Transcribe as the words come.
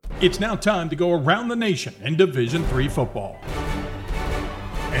It's now time to go around the nation in Division III football.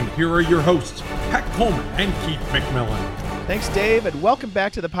 And here are your hosts, Pat Coleman and Keith McMillan. Thanks, Dave, and welcome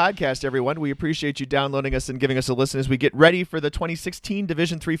back to the podcast, everyone. We appreciate you downloading us and giving us a listen as we get ready for the 2016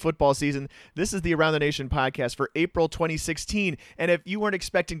 Division III football season. This is the Around the Nation podcast for April 2016, and if you weren't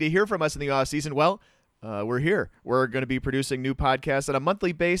expecting to hear from us in the offseason, well, we're here. We're going to be producing new podcasts on a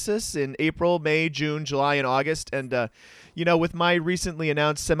monthly basis in April, May, June, July, and August. And, with my recently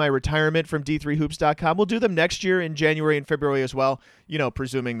announced semi-retirement from D3Hoops.com, we'll do them next year in January and February as well,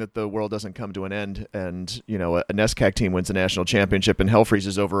 presuming that the world doesn't come to an end and, a NESCAC team wins a national championship and hell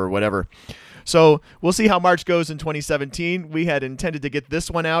freezes over or whatever. So we'll see how March goes in 2017. We had intended to get this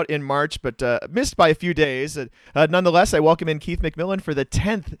one out in March, but missed by a few days. Nonetheless, I welcome in Keith McMillan for the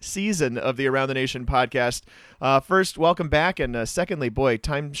 10th season of the Around the Nation podcast. First, welcome back, and secondly, boy,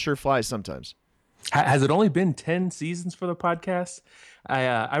 time sure flies sometimes. Has it only been 10 seasons for the podcast?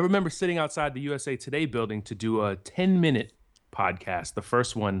 I remember sitting outside the USA Today building to do a 10-minute podcast. The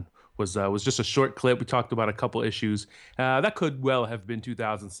first one was just a short clip. We talked about a couple issues. That could well have been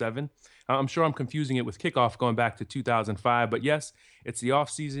 2007. I'm sure I'm confusing it with Kickoff going back to 2005. But yes, it's the off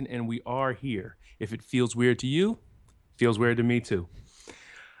season and we are here. If it feels weird to you, it feels weird to me too.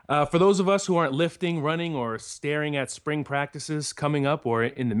 For those of us who aren't lifting, running, or staring at spring practices coming up or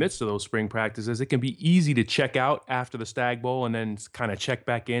in the midst of those spring practices, it can be easy to check out after the Stag Bowl and then kind of check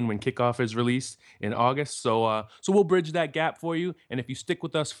back in when kickoff is released in August. So we'll bridge that gap for you. And if you stick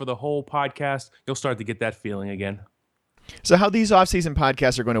with us for the whole podcast, you'll start to get that feeling again. So how these off-season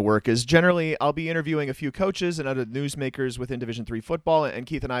podcasts are going to work is generally I'll be interviewing a few coaches and other newsmakers within Division III football, and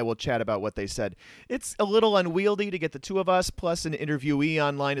Keith and I will chat about what they said. It's a little unwieldy to get the two of us plus an interviewee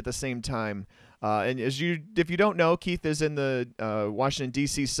online at the same time. And if you don't know, Keith is in the Washington,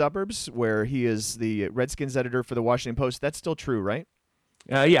 D.C. suburbs, where he is the Redskins editor for the Washington Post. That's still true, right?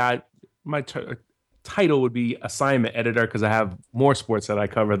 Yeah, my title would be assignment editor because I have more sports that I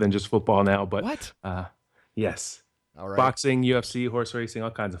cover than just football now. But what? Yes. All right. Boxing, UFC, horse racing, all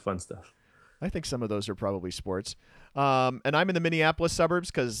kinds of fun stuff. I think some of those are probably sports. And I'm in the Minneapolis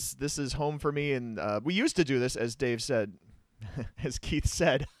suburbs because this is home for me. And we used to do this, as Dave said, as Keith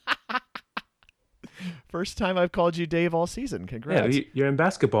said. First time I've called you Dave all season. Congrats. Yeah, you're in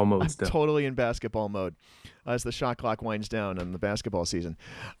basketball mode I'm still. Totally in basketball mode as the shot clock winds down in the basketball season.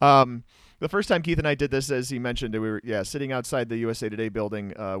 The first time Keith and I did this, as he mentioned, we were sitting outside the USA Today building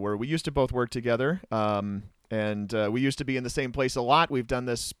where we used to both work together. And we used to be in the same place a lot. We've done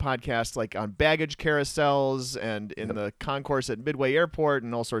this podcast like on baggage carousels and in the concourse at Midway Airport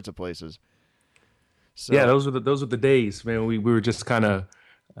and all sorts of places. So, yeah, those were the days, man. We were just kind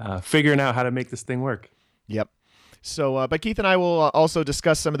of figuring out how to make this thing work. Yep. So, but Keith and I will also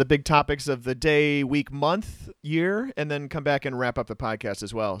discuss some of the big topics of the day, week, month, year, and then come back and wrap up the podcast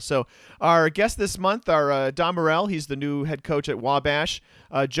as well. So our guests this month are Don Morrell. He's the new head coach at Wabash.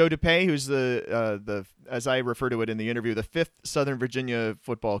 Joe DePay, who's the as I refer to it in the interview, the fifth Southern Virginia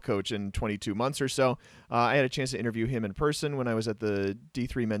football coach in 22 months or so. I had a chance to interview him in person when I was at the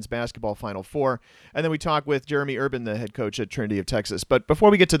D3 men's basketball Final Four. And then we talked with Jeremy Urban, the head coach at Trinity of Texas. But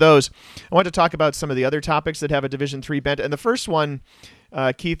before we get to those, I want to talk about some of the other topics that have a Division III bent. And the first one,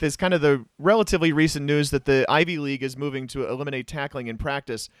 Keith, is kind of the relatively recent news that the Ivy League is moving to eliminate tackling in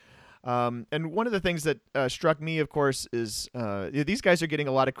practice. And one of the things that struck me, of course, is these guys are getting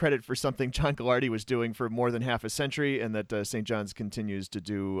a lot of credit for something John Gagliardi was doing for more than half a century and that St. John's continues to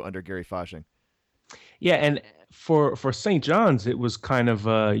do under Gary Foshing. Yeah, and for St. John's, it was kind of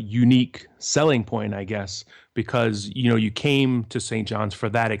a unique selling point, I guess, because, you came to St. John's for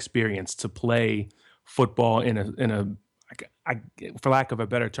that experience, to play football in a for lack of a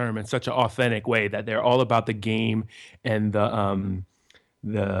better term, in such an authentic way that they're all about the game and the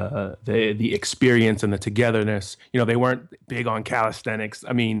experience and the togetherness. They weren't big on calisthenics.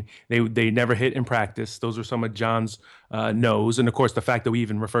 I mean, they never hit in practice. Those are some of John's no's. And of course, the fact that we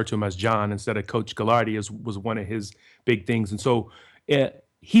even refer to him as John instead of Coach Gagliardi was one of his big things. And so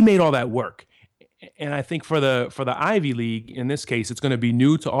he made all that work. And I think for the Ivy League, in this case, it's going to be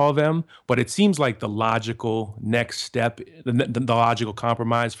new to all of them, but it seems like the logical next step, the logical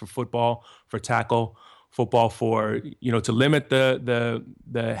compromise for football, for tackle football, for, to limit the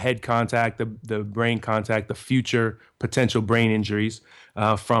head contact, the brain contact, the future potential brain injuries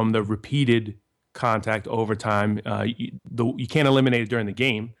from the repeated contact over time. You can't eliminate it during the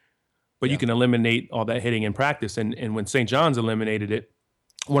game, but you can eliminate all that hitting in practice. And when St. John's eliminated it,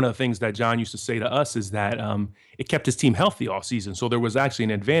 one of the things that John used to say to us is that it kept his team healthy all season. So there was actually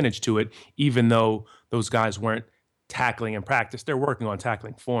an advantage to it, even though those guys weren't tackling in practice. They're working on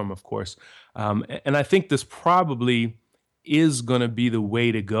tackling form, of course. And I think this probably is going to be the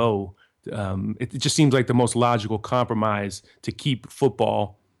way to go. It just seems like the most logical compromise to keep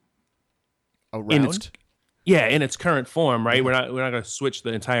football around. In its current form, right? We're not going to switch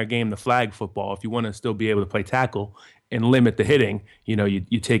the entire game to flag football. If you want to still be able to play tackle and limit the hitting,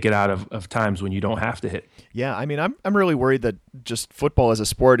 you take it out of times when you don't have to hit. Yeah, I mean, I'm really worried that just football as a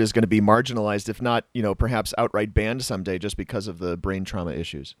sport is going to be marginalized, if not, perhaps outright banned someday, just because of the brain trauma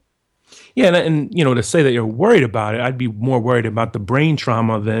issues. Yeah, and to say that you're worried about it, I'd be more worried about the brain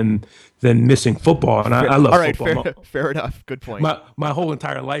trauma than missing football. And I love football. All right, fair enough. Good point. My whole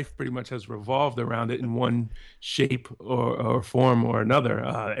entire life pretty much has revolved around it in one shape or form or another.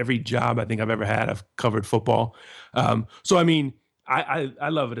 Every job I think I've ever had, I've covered football. So I mean, I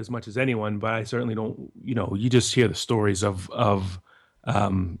love it as much as anyone, but I certainly don't. You just hear the stories of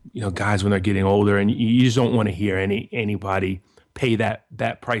guys when they're getting older, and you just don't want to hear anybody pay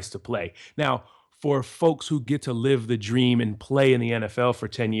that price to play. Now, for folks who get to live the dream and play in the NFL for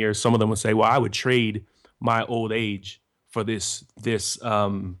 10 years, some of them would say, well, I would trade my old age for this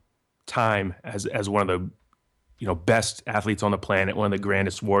time as one of the best athletes on the planet, one of the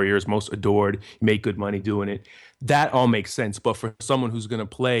grandest warriors, most adored, make good money doing it. That all makes sense. But for someone who's going to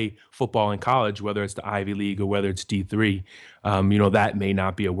play football in college, whether it's the Ivy League or whether it's D3, that may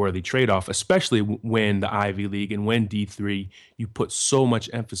not be a worthy trade-off, especially when the Ivy League and when D3, you put so much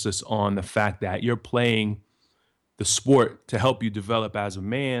emphasis on the fact that you're playing the sport to help you develop as a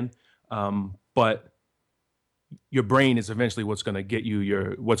man, but your brain is eventually what's going to get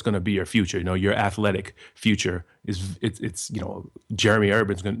you what's going to be your future. Your athletic future it's Jeremy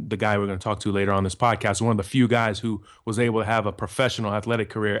Urban's the guy we're going to talk to later on this podcast. One of the few guys who was able to have a professional athletic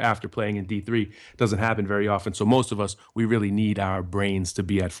career after playing in D3. Doesn't happen very often. So most of us, we really need our brains to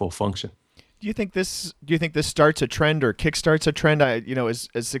be at full function. Do you think this starts a trend or kickstarts a trend? As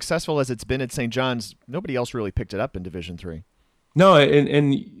successful as it's been at St. John's, nobody else really picked it up in Division III. No,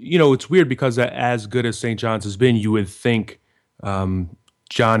 and it's weird because as good as St. John's has been, you would think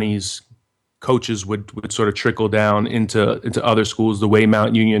Johnny's coaches would sort of trickle down into other schools. The way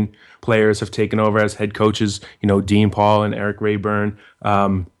Mount Union players have taken over as head coaches, Dean Paul and Eric Rayburn.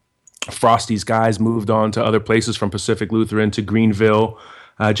 Frosty's guys moved on to other places from Pacific Lutheran to Greenville.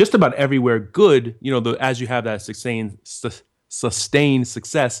 Just about everywhere good, as you have that sustained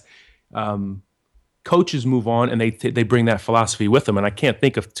success, coaches move on and they bring that philosophy with them. And I can't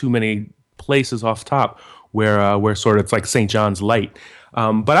think of too many places off top where sort of it's like St. John's light.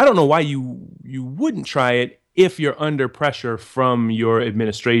 But I don't know why you wouldn't try it if you're under pressure from your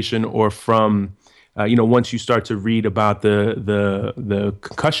administration or from, once you start to read about the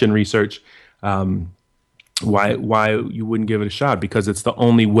concussion research, why you wouldn't give it a shot, because it's the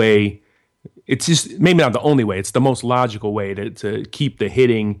only way. It's just maybe not the only way. It's the most logical way to keep the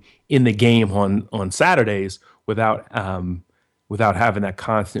hitting in the game on Saturdays without having that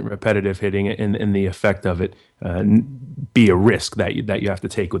constant repetitive hitting and the effect of it be a risk that you have to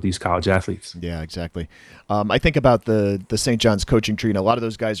take with these college athletes. Yeah, exactly. I think about the St. John's coaching tree, and a lot of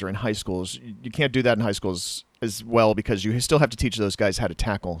those guys are in high schools. You can't do that in high schools as well because you still have to teach those guys how to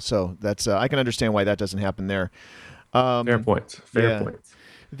tackle. So that's I can understand why that doesn't happen there. Fair point. Fair point.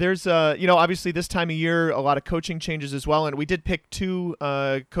 There's, obviously this time of year, a lot of coaching changes as well, and we did pick two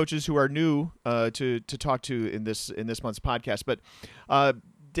coaches who are new to talk to in this month's podcast. But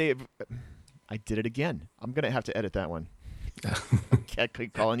Dave, I did it again. I'm gonna have to edit that one. I can't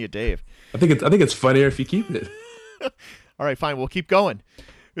keep calling you Dave. I think it's funnier if you keep it. All right, fine. We'll keep going.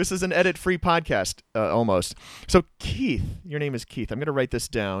 This is an edit-free podcast, almost. So Keith, your name is Keith. I'm gonna write this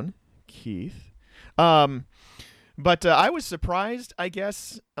down, Keith. But I was surprised, I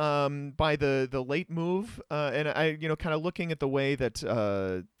guess, by the late move, and I, kind of looking at the way that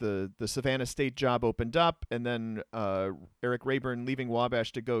the Savannah State job opened up, and then Eric Rayburn leaving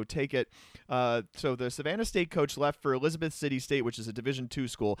Wabash to go take it. So the Savannah State coach left for Elizabeth City State, which is a Division II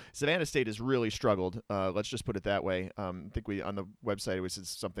school. Savannah State has really struggled. Let's just put it that way. I think on the website it was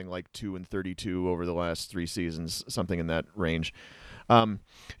something like 2-32 over the last 3 seasons, something in that range.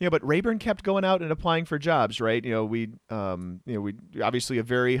 But Rayburn kept going out and applying for jobs, right? We obviously a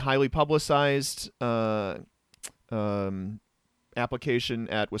very highly publicized application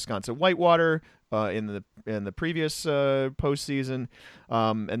at Wisconsin Whitewater in the previous postseason,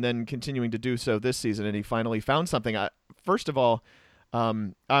 and then continuing to do so this season, and he finally found something. First of all, I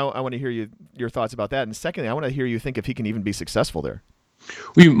want to hear your thoughts about that, and secondly, I want to hear you think if he can even be successful there.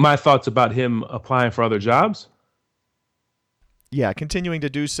 My thoughts about him applying for other jobs? Yeah, continuing to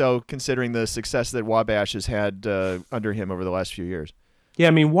do so, considering the success that Wabash has had under him over the last few years. Yeah,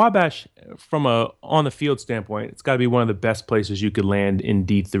 I mean Wabash, from a on the field standpoint, it's got to be one of the best places you could land in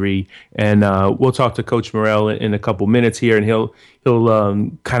D3. And we'll talk to Coach Morrell in a couple minutes here, and he'll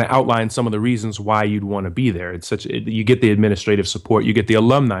kind of outline some of the reasons why you'd want to be there. You get the administrative support, you get the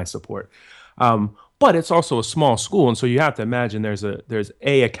alumni support, but it's also a small school, and so you have to imagine there's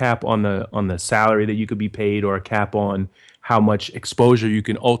a cap on the salary that you could be paid, or a cap on how much exposure you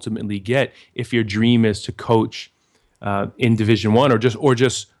can ultimately get if your dream is to coach in Division I, or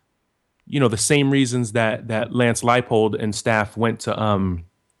just the same reasons that Lance Leipold and staff went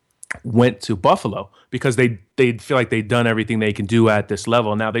to Buffalo, because they feel like they've done everything they can do at this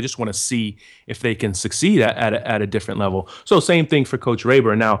level. Now they just want to see if they can succeed at a different level. So same thing for Coach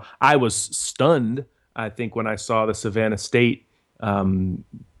Rayburn. Now I was stunned, I think, when I saw the Savannah State, because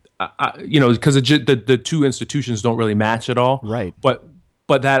the two institutions don't really match at all. Right. But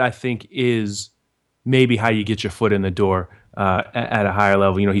that, I think, is maybe how you get your foot in the door at a higher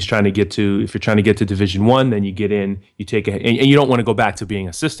level. He's trying to get to, if you're trying to get to Division I, then you get in, you take and you don't want to go back to being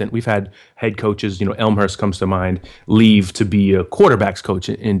assistant. We've had head coaches, Elmhurst comes to mind, leave to be a quarterback's coach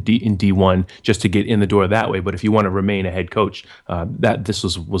in D1 just to get in the door that way. But if you want to remain a head coach, this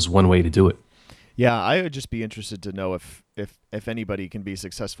was one way to do it. Yeah, I would just be interested to know if anybody can be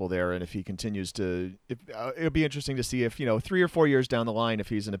successful there, and if he continues to. It would be interesting to see if 3 or 4 years down the line, if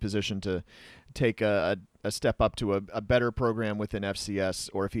he's in a position to take a step up to a better program within FCS,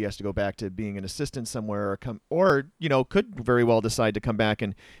 or if he has to go back to being an assistant somewhere, or could very well decide to come back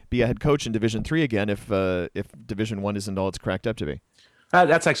and be a head coach in Division III again if Division I isn't all it's cracked up to be.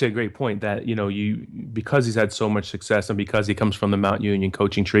 That's actually a great point, that because he's had so much success, and because he comes from the Mount Union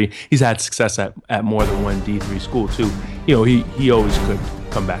coaching tree, he's had success at more than one D3 school too. He always could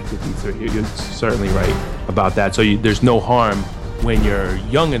come back to D3. You're certainly right about that. So there's no harm when you're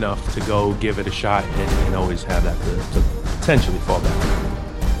young enough to go give it a shot, and always have that to potentially fall back.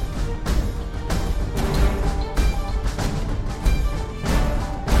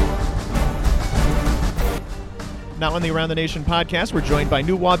 Now on the Around the Nation podcast, we're joined by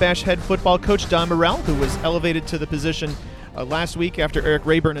new Wabash head football coach Don Morrell, who was elevated to the position last week after Eric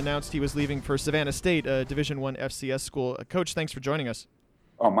Rayburn announced he was leaving for Savannah State, a Division I FCS school. Coach, thanks for joining us.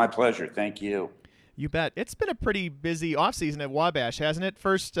 Oh, my pleasure. Thank you. You bet. It's been a pretty busy offseason at Wabash, hasn't it?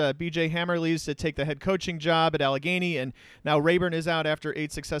 First, B.J. Hammer leaves to take the head coaching job at Allegheny, and now Rayburn is out after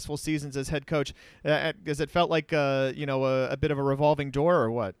 8 successful seasons as head coach. Has it felt like a bit of a revolving door, or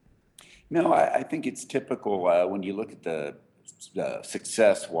what? No, I think it's typical when you look at the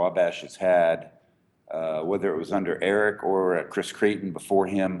success Wabash has had, whether it was under Eric or Chris Creighton before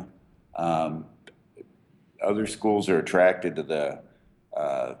him. Other schools are attracted to the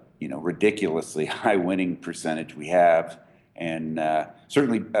ridiculously high winning percentage we have. And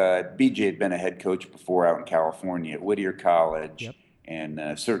certainly BJ had been a head coach before out in California at Whittier College. Yep.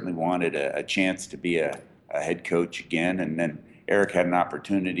 And certainly wanted a chance to be a head coach again. And then Eric had an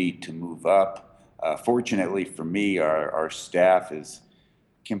opportunity to move up. Fortunately for me, our staff is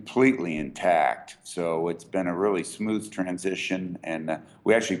completely intact. So it's been a really smooth transition. And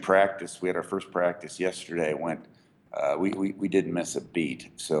we actually practiced. We had our first practice yesterday. We didn't miss a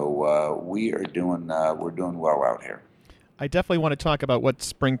beat. So we're doing well out here. I definitely want to talk about what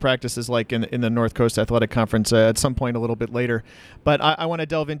spring practice is like in the North Coast Athletic Conference at some point a little bit later. But I want to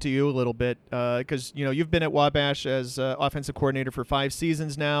delve into you a little bit because you've been at Wabash as offensive coordinator for 5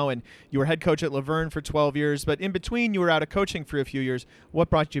 seasons now, and you were head coach at Laverne for 12 years. But in between, you were out of coaching for a few years.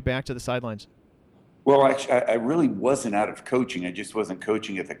 What brought you back to the sidelines? Well, actually, I really wasn't out of coaching. I just wasn't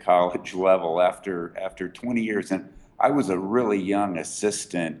coaching at the college level after 20 years. And I was a really young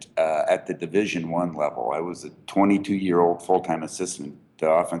assistant at the Division I level. I was a 22-year-old full-time assistant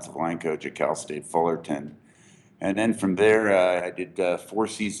offensive line coach at Cal State Fullerton. And then from there, I did 4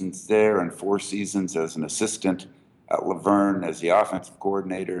 seasons there and 4 seasons as an assistant at Laverne as the offensive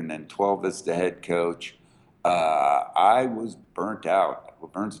coordinator, and then 12 as the head coach. I was burnt out.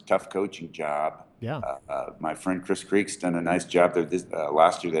 Laverne's a tough coaching job. Yeah. My friend Chris Creek's done a nice job there.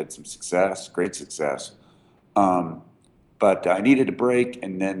 Last year they had some success, great success. But I needed a break,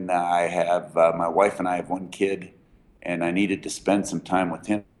 and then I have my wife and I have 1 kid, and I needed to spend some time with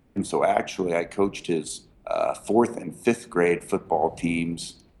him. So actually, I coached his 4th and 5th grade football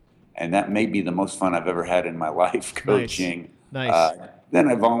teams, and that may be the most fun I've ever had in my life coaching. Nice. Then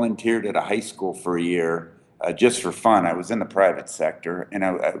I volunteered at a high school for a year just for fun. I was in the private sector, and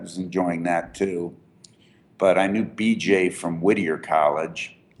I was enjoying that too. But I knew BJ from Whittier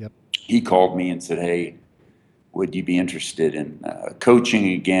College. Yep. He called me and said, "Hey, would you be interested in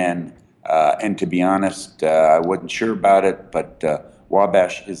coaching again?" And to be honest, I wasn't sure about it, but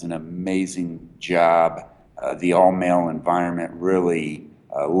Wabash is an amazing job. the all-male environment really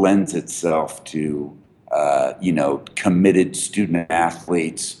lends itself to, committed student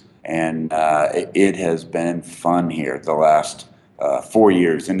athletes. And it has been fun here the last 4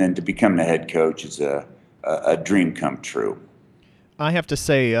 years. And then to become the head coach is a dream come true. I have to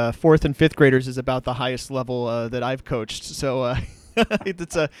say, fourth and fifth graders is about the highest level that I've coached. So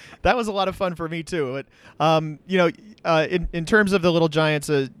that was a lot of fun for me too. But in terms of the Little Giants,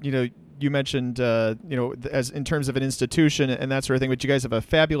 you mentioned as in terms of an institution and that sort of thing. But you guys have a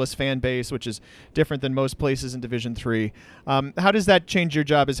fabulous fan base, which is different than most places in Division III. How does that change your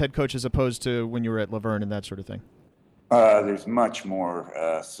job as head coach as opposed to when you were at Laverne and that sort of thing? There's much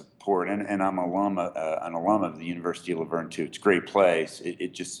more support, and I'm an alum of the University of Laverne too. It's a great place.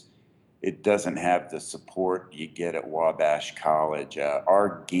 It doesn't have the support you get at Wabash College.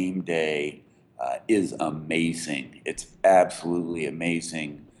 Our game day is amazing. It's absolutely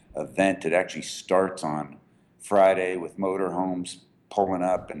amazing event. It actually starts on Friday with motorhomes pulling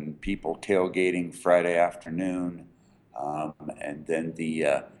up and people tailgating Friday afternoon. And then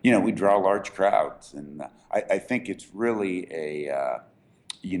we draw large crowds, and I think it's really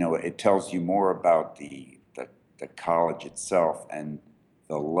it tells you more about the college itself and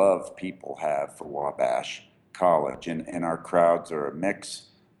the love people have for Wabash College, and our crowds are a mix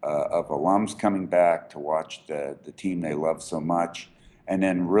of alums coming back to watch the team they love so much, and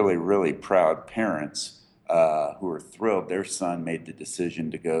then really, really proud parents who are thrilled their son made the decision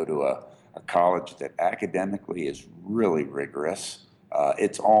to go to a college that academically is really rigorous.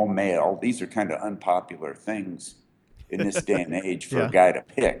 It's all male. These are kind of unpopular things in this day and age for a guy to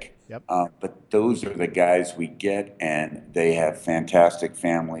pick. Yep. But those are the guys we get, and they have fantastic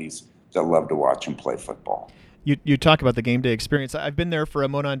families that love to watch them play football. You talk about the game day experience. I've been there for a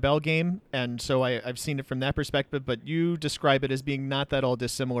Monon Bell game, and so I've seen it from that perspective, but you describe it as being not that all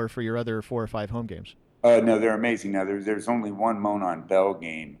dissimilar for your other 4 or 5 home games. No, they're amazing. Now, there's only one Monon Bell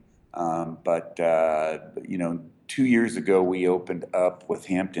game, but 2 years ago we opened up with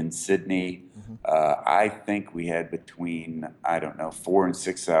Hampton-Sydney. Mm-hmm. I think we had between, 4,000 and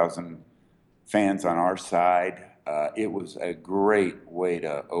 6,000 fans on our side. It was a great way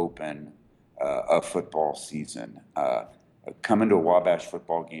to open a football season. Coming to a Wabash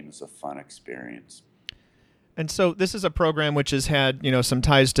football game is a fun experience. And so this is a program which has had, some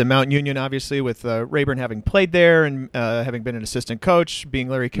ties to Mount Union, obviously, with Rayburn having played there and having been an assistant coach, being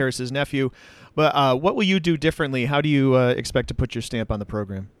Larry Karras' nephew. But what will you do differently? How do you expect to put your stamp on the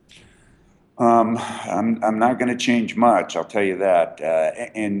program? I'm not going to change much, I'll tell you that.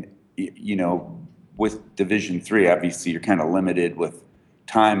 With Division III, obviously, you're kind of limited with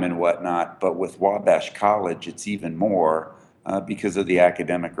time and whatnot. But with Wabash College, it's even more because of the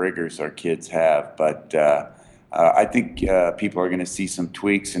academic rigors our kids have. But I think people are going to see some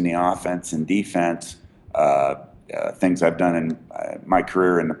tweaks in the offense and defense, things I've done in my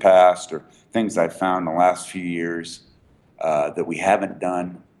career in the past or things I've found in the last few years that we haven't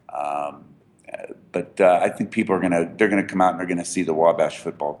done. But I think people they're going to come out and they're going to see the Wabash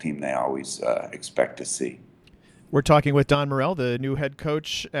football team they always expect to see. We're talking with Don Morrell, the new head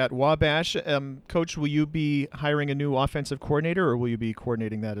coach at Wabash. Coach, will you be hiring a new offensive coordinator, or will you be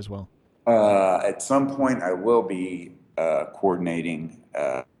coordinating that as well? At some point, I will be coordinating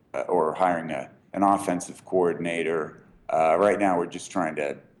or hiring an offensive coordinator. Right now, we're just trying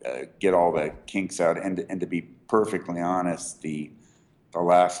to get all the kinks out. And to be perfectly honest, the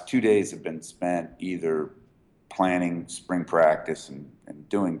last 2 days have been spent either planning spring practice and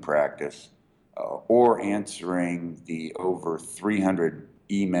doing practice or answering the over 300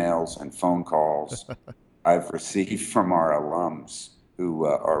 emails and phone calls I've received from our alums who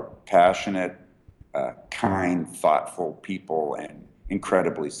are passionate, kind, thoughtful people and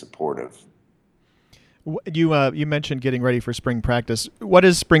incredibly supportive. You mentioned getting ready for spring practice. What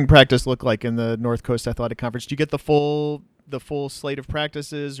does spring practice look like in the North Coast Athletic Conference? Do you get the full slate of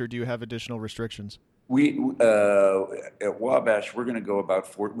practices, or do you have additional restrictions? We at Wabash, we're going to go about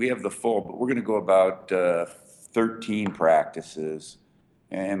 4. We have the full, but we're going to go about 13 practices,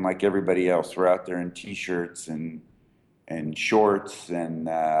 and like everybody else, we're out there in t-shirts and shorts, and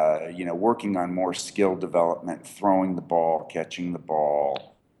working on more skill development, throwing the ball, catching the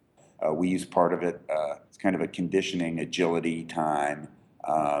ball. We use part of it. It's kind of a conditioning agility time.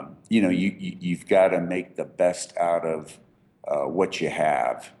 You've got to make the best out of what you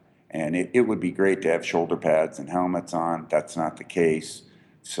have. And it would be great to have shoulder pads and helmets on. That's not the case.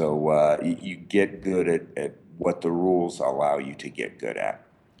 So you get good at what the rules allow you to get good at.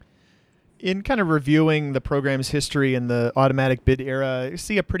 In kind of reviewing the program's history in the automatic bid era, you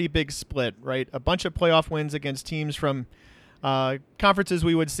see a pretty big split, right? A bunch of playoff wins against teams from conferences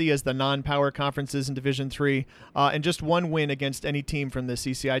we would see as the non-power conferences in Division III, and just one win against any team from the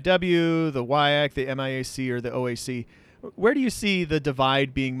CCIW, the WIAC, the MIAC, or the OAC. Where do you see the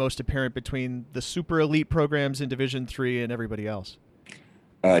divide being most apparent between the super elite programs in Division III and everybody else?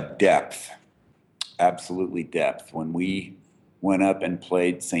 Depth. Absolutely depth. When we went up and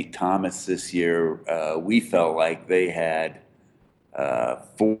played St. Thomas this year, we felt like they had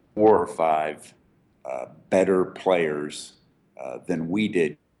 4 or 5 better players than we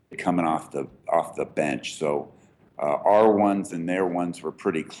did coming off the bench. So our ones and their ones were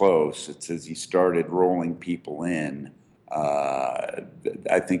pretty close. It's as you started rolling people in,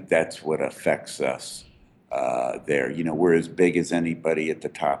 I think that's what affects us there. You know, we're as big as anybody at the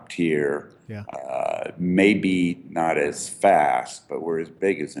top tier. Yeah. Maybe not as fast, but we're as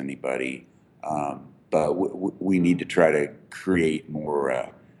big as anybody. But we need to try to create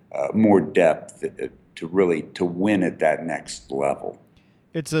more depth to win at that next level.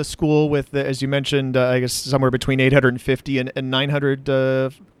 It's a school with, as you mentioned, I guess somewhere between 850 and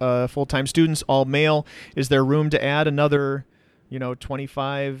 900 full-time students, all male. Is there room to add another,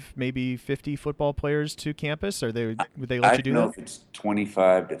 25, maybe 50 football players to campus? Would they let you do that? I don't know if it's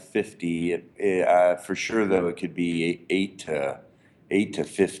 25 to 50. For sure, though, it could be 8 to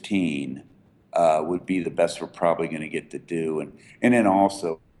 15 would be the best we're probably going to get to do. And then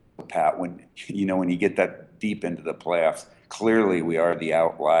also, Pat, when you get that deep into the playoffs, clearly we are the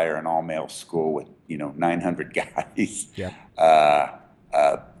outlier in all-male school with 900 guys. Yeah.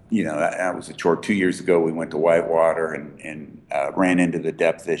 That was a chore. 2 years ago, we went to Whitewater and ran into the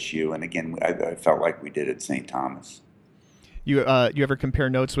depth issue. And again, I felt like we did at St. Thomas. You ever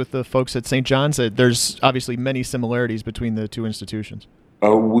compare notes with the folks at St. John's? There's obviously many similarities between the two institutions.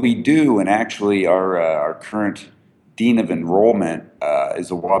 We do, and actually our current dean of enrollment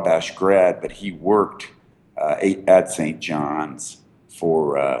is a Wabash grad, but he worked at St. John's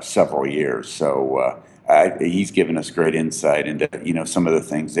for several years. So he's given us great insight into some of the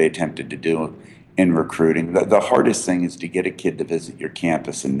things they attempted to do in recruiting. The hardest thing is to get a kid to visit your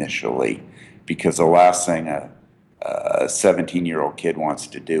campus initially, because the last thing a 17-year-old kid wants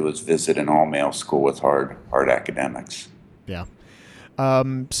to do is visit an all-male school with hard academics. Yeah.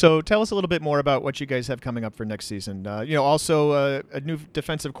 So tell us a little bit more about what you guys have coming up for next season. Also a new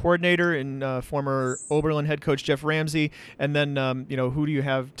defensive coordinator and former Oberlin head coach Jeff Ramsey, and then who do you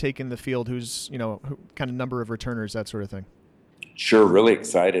have taking the field? Who's who kind of number of returners, that sort of thing. Sure, really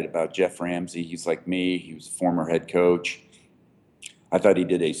excited about Jeff Ramsey. He's like me. He was a former head coach. I thought he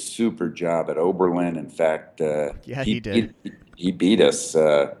did a super job at Oberlin. In fact, he did. He beat us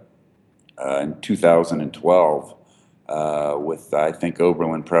in 2012. With, I think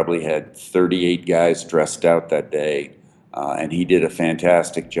Oberlin probably had 38 guys dressed out that day, and he did a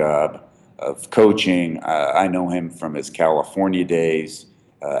fantastic job of coaching. I know him from his California days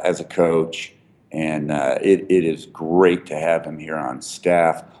as a coach, and it is great to have him here on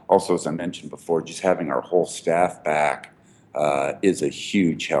staff. Also, as I mentioned before, just having our whole staff back is a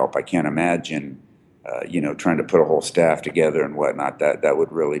huge help. I can't imagine, trying to put a whole staff together and whatnot. That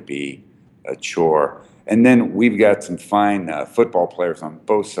would really be a chore. And then we've got some fine football players on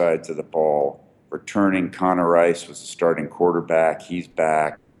both sides of the ball. Returning, Connor Rice was the starting quarterback. He's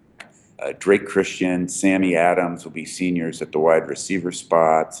back. Drake Christian, Sammy Adams will be seniors at the wide receiver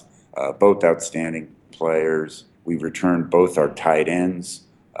spots. Both outstanding players. We've returned both our tight ends,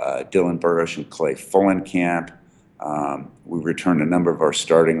 Dylan Burrish and Clay Fullenkamp. We've returned a number of our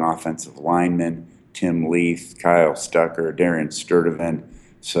starting offensive linemen, Tim Leith, Kyle Stucker, Darian Sturdivant.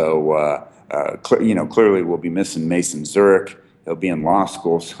 So, clearly we'll be missing Mason Zurich. He'll be in law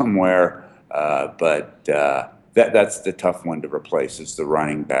school somewhere, but that's the tough one to replace, is the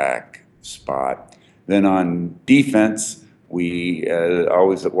running back spot. Then on defense, we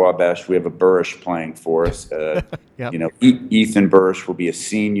always at Wabash, we have a Burrish playing for us. Yep. Ethan Burrish will be a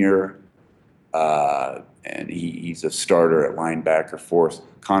senior, and he's a starter at linebacker for us.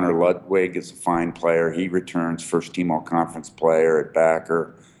 Connor Ludwig is a fine player. He returns, first-team all-conference player at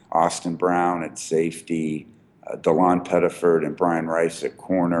backer. Austin Brown at safety, DeLon Pettiford and Brian Rice at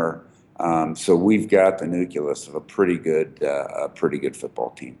corner. So we've got the nucleus of a pretty good football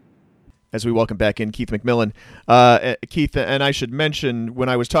team. As we welcome back in Keith McMillan. Keith, and I should mention, when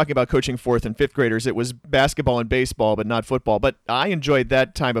I was talking about coaching 4th and 5th graders, it was basketball and baseball, but not football. But I enjoyed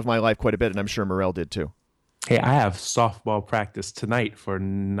that time of my life quite a bit, and I'm sure Morrell did too. Hey, I have softball practice tonight for 8,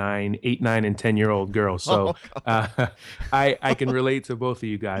 9, and 10-year-old girls, so I can relate to both of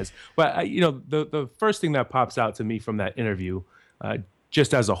you guys. But the first thing that pops out to me from that interview,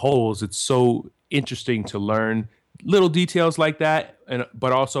 just as a whole, is it's so interesting to learn little details like that,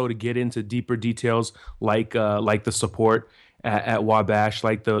 but also to get into deeper details like the support. at Wabash.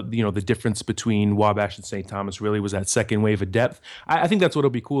 Like the difference between Wabash and St. Thomas really was that second wave of depth. I think that's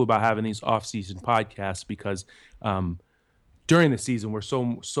what'll be cool about having these off-season podcasts, because during the season we're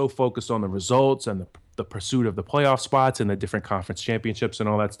so focused on the results and the pursuit of the playoff spots and the different conference championships and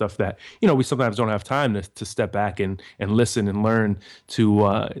all that stuff that we sometimes don't have time to step back and listen and learn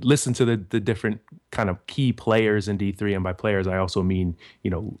to listen to the different kind of key players in D3. And by players I also mean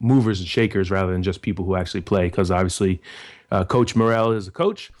movers and shakers rather than just people who actually play, because obviously Coach Morrell is a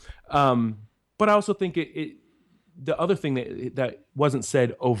coach, but I also think the other thing that wasn't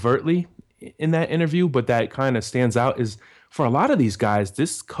said overtly in that interview but that kind of stands out is, for a lot of these guys,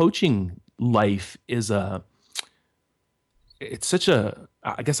 this coaching life is it's such a,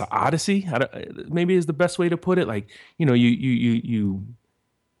 I guess, an odyssey. Maybe is the best way to put it. Like,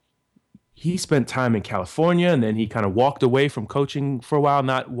 he spent time in California, and then he kind of walked away from coaching for a while.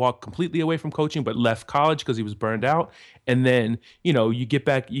 Not walked completely away from coaching, but left college because he was burned out. And then you get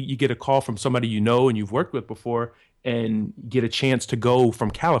back, you get a call from somebody and you've worked with before, and get a chance to go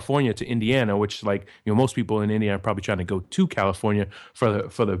from California to Indiana, which, like, most people in Indiana are probably trying to go to California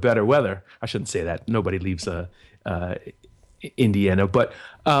for the better weather. I shouldn't say that. Nobody leaves Indiana, but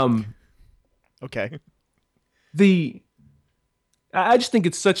okay. I just think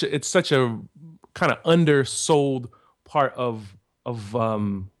it's such a kind of undersold part of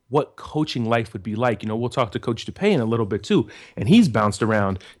what coaching life would be like. We'll talk to Coach DePay in a little bit too, and he's bounced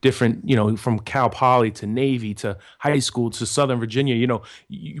around different, from Cal Poly to Navy to high school to Southern Virginia.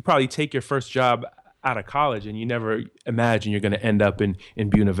 You probably take your first job out of college and you never imagine you're going to end up in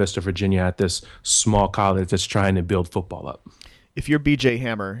Buena Vista, Virginia, at this small college that's trying to build football up. If you're BJ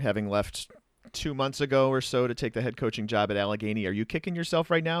Hammer, having left 2 months ago or so to take the head coaching job at Allegheny, are you kicking yourself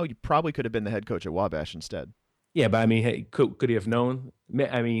right now? You probably could have been the head coach at Wabash instead. Yeah, but I mean, hey, could he have known?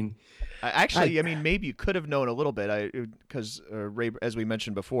 I mean, maybe you could have known a little bit, because as we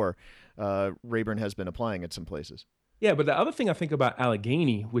mentioned before, Rayburn has been applying at some places. Yeah, but the other thing I think about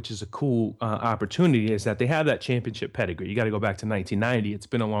Allegheny, which is a cool opportunity, is that they have that championship pedigree. You got to go back to 1990. It's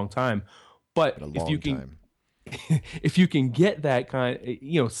been a long time, but if you can get that kind,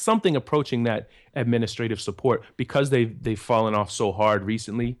 something approaching that administrative support, because they've fallen off so hard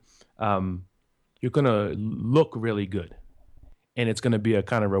recently, you're going to look really good. And it's going to be a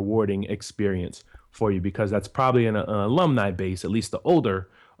kind of rewarding experience for you, because that's probably an alumni base, at least the older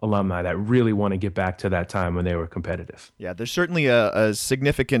alumni, that really want to get back to that time when they were competitive. Yeah, there's certainly a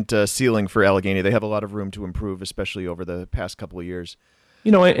significant ceiling for Allegheny. They have a lot of room to improve, especially over the past couple of years.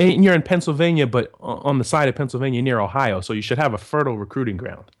 And you're in Pennsylvania, but on the side of Pennsylvania near Ohio, so you should have a fertile recruiting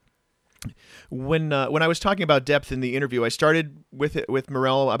ground. When I was talking about depth in the interview, I started with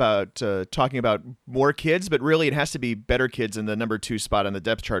Morrell about talking about more kids, but really it has to be better kids in the number 2 spot on the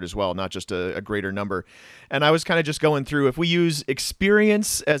depth chart as well, not just a greater number. And I was kind of just going through, if we use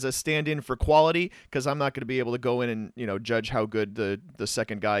experience as a stand-in for quality, because I'm not going to be able to go in and judge how good the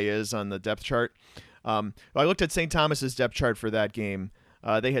second guy is on the depth chart. I looked at St. Thomas's depth chart for that game.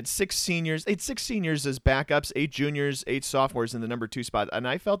 They had 6 seniors. They had 6 seniors as backups, 8 juniors, 8 sophomores in the number 2 spot, and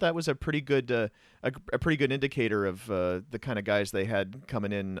I felt that was a pretty good indicator of the kind of guys they had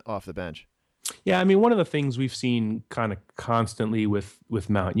coming in off the bench. Yeah, I mean, one of the things we've seen kind of constantly with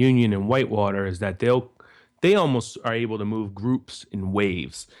Mount Union and Whitewater is that they almost are able to move groups in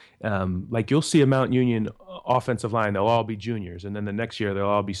waves. Like, you'll see a Mount Union offensive line, they'll all be juniors, and then the next year they'll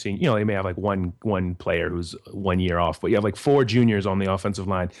all be senior. They may have like one player who's 1 year off, but you have like 4 juniors on the offensive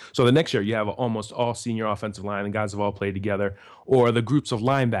line. So the next year you have almost all senior offensive line, and guys have all played together. Or the groups of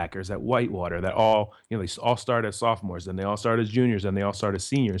linebackers at Whitewater that all, they all start as sophomores, then they all start as juniors, and they all start as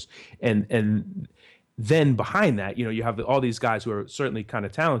seniors. And then behind that, you have all these guys who are certainly kind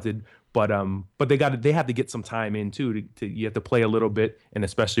of talented, but they have to get some time in too. You have to play a little bit, and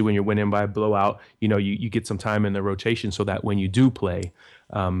especially when you're winning by a blowout, you get some time in the rotation so that when you do play,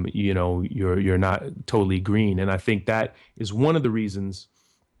 you're not totally green. And I think that is one of the reasons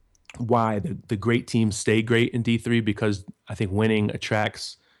why the great teams stay great in D3, because I think winning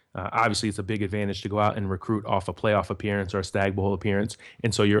attracts. Obviously, it's a big advantage to go out and recruit off a playoff appearance or a Stag Bowl appearance,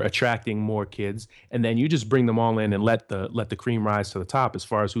 and so you're attracting more kids, and then you just bring them all in and let the cream rise to the top as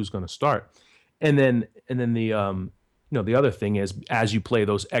far as who's going to start, and then the other thing is, as you play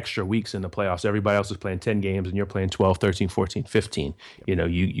those extra weeks in the playoffs, everybody else is playing 10 games and you're playing 12, 13, 14, 15.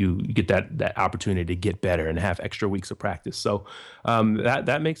 You get that opportunity to get better and have extra weeks of practice. So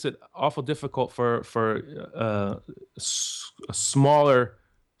that makes it awful difficult for a smaller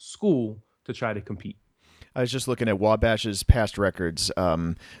school to try to compete. I was just looking at Wabash's past records.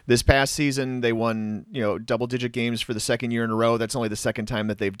 This past season, they won, double-digit games for the second year in a row. That's only the second time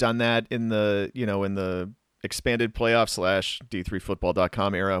that they've done that in the expanded playoff /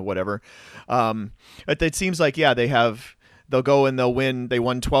 D3football.com era, whatever. It seems like, they'll go and they'll win. They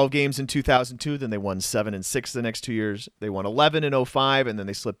won 12 games in 2002, then they won 7 and 6 the next 2 years. They won 11 in 05, and then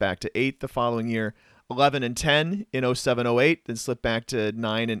they slipped back to 8 the following year. 11 and 10 in 07-08, then slipped back to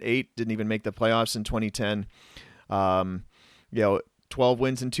 9 and 8. Didn't even make the playoffs in 2010. 12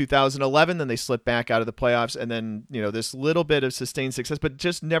 wins in 2011, then they slipped back out of the playoffs, and then this little bit of sustained success, but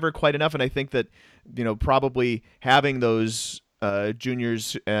just never quite enough. And I think that probably having those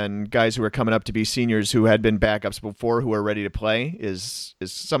juniors and guys who are coming up to be seniors who had been backups before who are ready to play is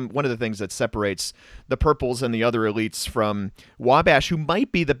one of the things that separates the Purples and the other elites from Wabash, who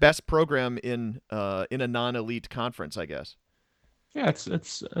might be the best program in a non-elite conference, I guess. Yeah,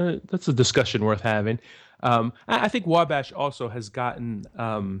 that's a discussion worth having. I think Wabash also has gotten,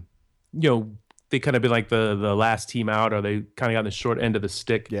 they kind of been like the last team out, or they kind of got the short end of the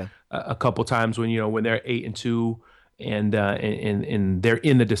stick a couple times when they're 8-2 and they're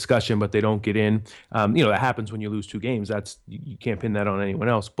in the discussion, but they don't get in. That happens when you lose 2 games. You can't pin that on anyone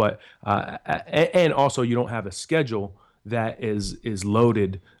else. But and also you don't have a schedule that is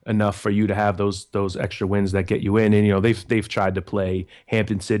loaded enough for you to have those extra wins that get you in. And they've tried to play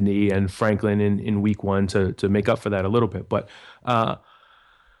Hampton-Sydney and Franklin in week 1 to make up for that a little bit. But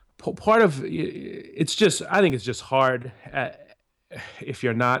part of it's just, I think it's just hard if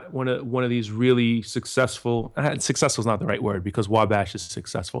you're not one of these really successful. Successful is not the right word, because Wabash is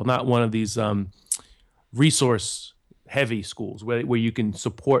successful. Not one of these resource heavy schools where you can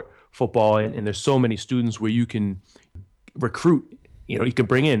support football and there's so many students where you can recruit. You can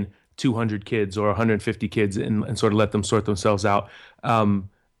bring in 200 kids or 150 kids and sort of let them sort themselves out.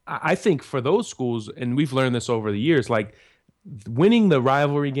 I think for those schools, and we've learned this over the years, like winning the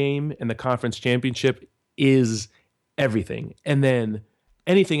rivalry game and the conference championship is everything. And then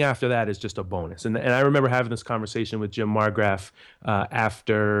anything after that is just a bonus. And I remember having this conversation with Jim Margraf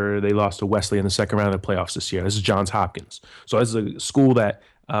after they lost to Wesley in the second round of the playoffs this year. This is Johns Hopkins. So this is a school that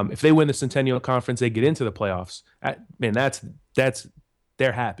if they win the Centennial Conference, they get into the playoffs.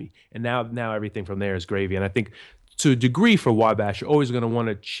 They're happy. And now everything from there is gravy. And I think to a degree for Wabash, you're always going to want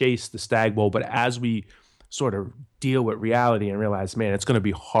to chase the Stag Bowl. But as we sort of deal with reality and realize, man, it's going to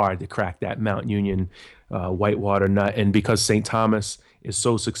be hard to crack that Mount Union whitewater nut. And because St. Thomas is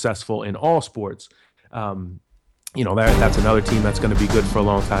so successful in all sports, that's another team that's going to be good for a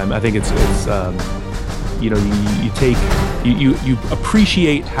long time. I think it's you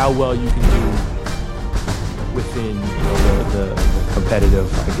appreciate how well you can do within the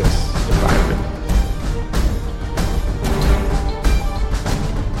competitive, I guess, environment.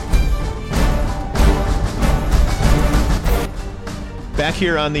 Back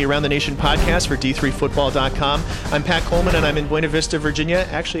here on the Around the Nation podcast for D3Football.com. I'm Pat Coleman, and I'm in Buena Vista, Virginia.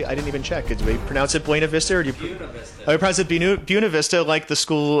 Actually, I didn't even check. Do we pronounce it Buena Vista? Or do you Buena Vista. I pronounce it Buena Vista, like the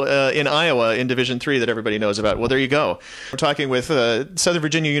school in Iowa in Division III that everybody knows about. Well, there you go. We're talking with Southern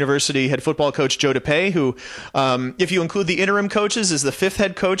Virginia University head football coach Joe DePay, who, if you include the interim coaches, is the 5th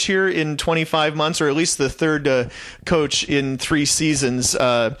head coach here in 25 months, or at least the 3rd coach in 3 seasons.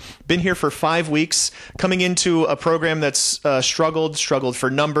 Been here for 5 weeks, coming into a program that's struggled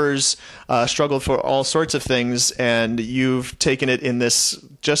for numbers, struggled for all sorts of things, and you've taken it in this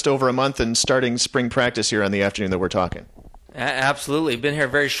just over a month and starting spring practice here on the afternoon that we're talking. Absolutely. Been here a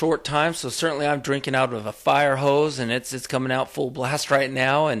very short time, so certainly I'm drinking out of a fire hose, and it's coming out full blast right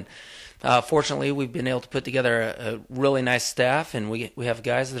now. And fortunately, we've been able to put together a really nice staff, and we have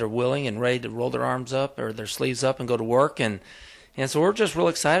guys that are willing and ready to roll their arms up or their sleeves up and go to work. And so we're just real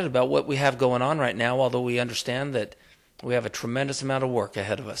excited about what we have going on right now, although we understand that we have a tremendous amount of work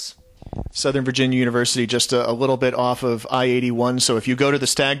ahead of us. Southern Virginia University, just a little bit off of I-81. So if you go to the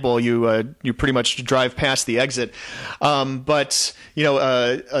Stag Bowl, you pretty much drive past the exit. But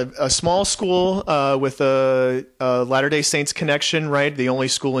a small school with a Latter-day Saints connection, right? The only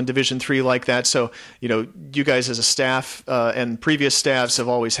school in Division III like that. So you guys as a staff and previous staffs have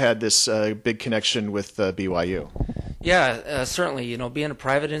always had this big connection with BYU. Yeah, certainly. Being a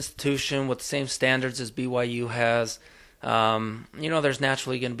private institution with the same standards as BYU has. There's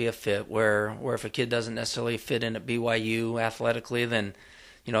naturally going to be a fit where if a kid doesn't necessarily fit in at BYU athletically, then,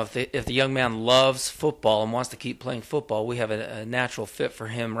 if the young man loves football and wants to keep playing football, we have a natural fit for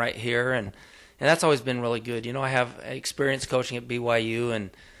him right here. And that's always been really good. I have experience coaching at BYU, and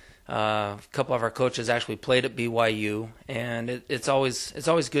a couple of our coaches actually played at BYU. And it's always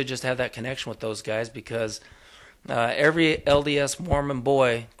good just to have that connection with those guys, because every LDS Mormon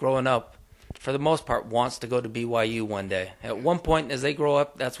boy growing up, for the most part, wants to go to BYU one day. At one point, as they grow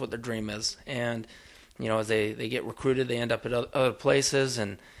up, that's what their dream is. And, as they get recruited, they end up at other places.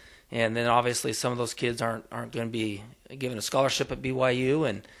 And And then obviously some of those kids aren't going to be given a scholarship at BYU,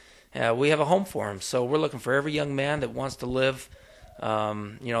 and we have a home for them. So we're looking for every young man that wants to live,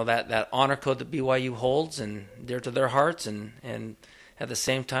 that honor code that BYU holds and dear to their hearts, and at the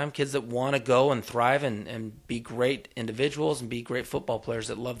same time, kids that want to go and thrive and be great individuals and be great football players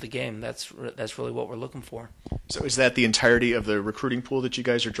that love the game. That's really what we're looking for. So is that the entirety of the recruiting pool that you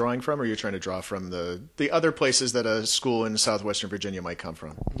guys are drawing from, or are you trying to draw from the other places that a school in southwestern Virginia might come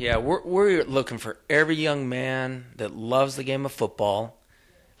from? Yeah, we're looking for every young man that loves the game of football,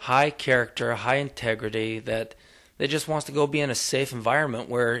 high character, high integrity, that just wants to go be in a safe environment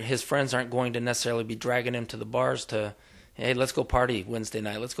where his friends aren't going to necessarily be dragging him to the bars to, hey, let's go party Wednesday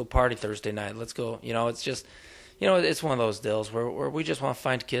night. Let's go party Thursday night. Let's go. It's just, it's one of those deals where we just want to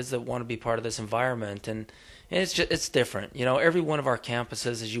find kids that want to be part of this environment. And it's different. Every one of our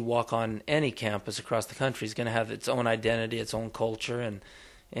campuses, as you walk on any campus across the country, is going to have its own identity, its own culture.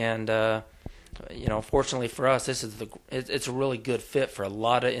 And fortunately for us, it's a really good fit for a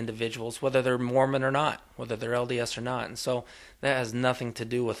lot of individuals, whether they're Mormon or not, whether they're LDS or not. And so that has nothing to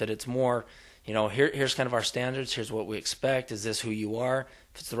do with it. It's more, here's kind of our standards. Here's what we expect. Is this who you are?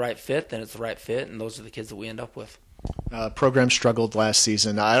 If it's the right fit, then it's the right fit, and those are the kids that we end up with. Program struggled last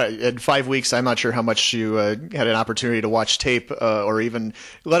season. In 5 weeks, I'm not sure how much you had an opportunity to watch tape, or even,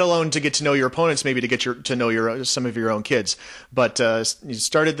 let alone to get to know your opponents, maybe to get to know some of your own kids. But you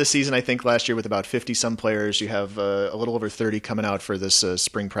started the season, I think, last year with about 50-some players. You have a little over 30 coming out for this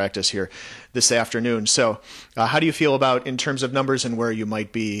spring practice here this afternoon. So how do you feel about, in terms of numbers, and where you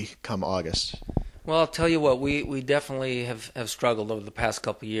might be come August? Well, I'll tell you what, we definitely have struggled over the past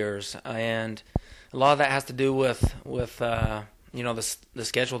couple of years, and a lot of that has to do with the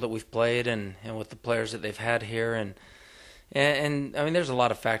schedule that we've played and with the players that they've had here, and I mean, there's a lot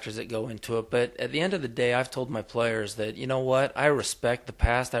of factors that go into it. But at the end of the day, I've told my players that, you know what, I respect the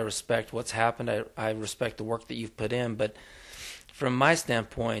past, I respect what's happened, I respect the work that you've put in, but from my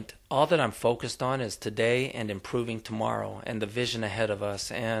standpoint, all that I'm focused on is today and improving tomorrow and the vision ahead of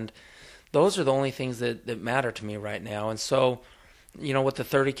us, and those are the only things that matter to me right now. And so, with the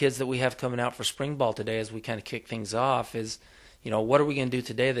 30 kids that we have coming out for spring ball today, as we kind of kick things off, is, what are we going to do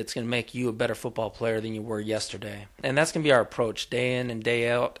today that's going to make you a better football player than you were yesterday? And that's going to be our approach day in and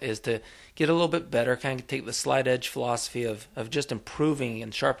day out, is to get a little bit better, kind of take the slide edge philosophy of just improving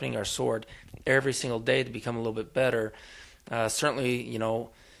and sharpening our sword every single day to become a little bit better. Certainly,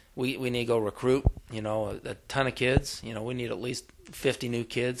 we need to go recruit, a ton of kids. We need at least 50 new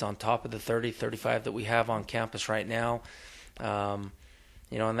kids on top of the 30, 35 that we have on campus right now. And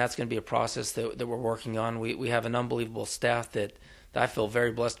that's going to be a process that we're working on. We have an unbelievable staff that I feel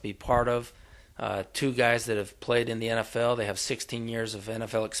very blessed to be part of. 2 guys that have played in the NFL. They have 16 years of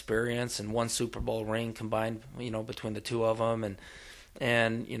NFL experience and 1 Super Bowl ring combined, between the 2 of them. And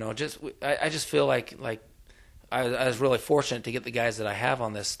I just feel like I was really fortunate to get the guys that I have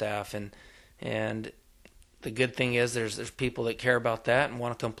on this staff, and the good thing is there's people that care about that and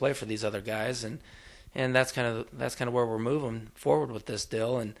want to come play for these other guys, and that's kind of where we're moving forward with this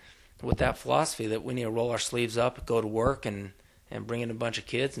deal, and with that philosophy that we need to roll our sleeves up, go to work, and bring in a bunch of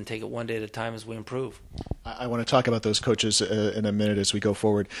kids and take it one day at a time as we improve. I want to talk about those coaches in a minute as we go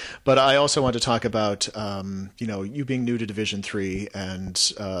forward, but I also want to talk about you being new to Division III and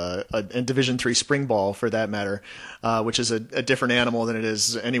Division III spring ball, for that matter, which is a different animal than it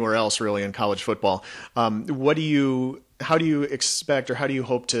is anywhere else really in college football. How do you expect, or how do you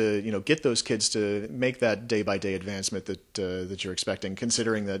hope to get those kids to make that day-by-day advancement that you're expecting,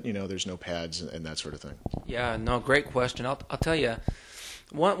 considering that there's no pads and that sort of thing? Yeah, no, great question. I'll tell you,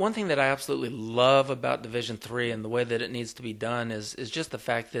 one thing that I absolutely love about Division III and the way that it needs to be done is just the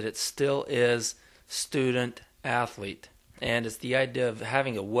fact that it still is student athlete, and it's the idea of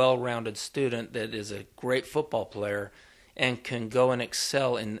having a well-rounded student that is a great football player and can go and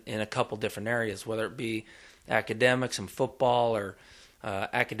excel in a couple different areas, whether it be academics and football, or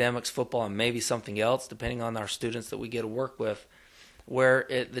academics, football, and maybe something else, depending on our students that we get to work with. Where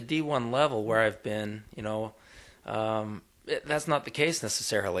at the D1 level, where I've been, that's not the case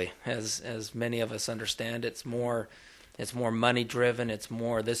necessarily, as many of us understand. It's more money driven. It's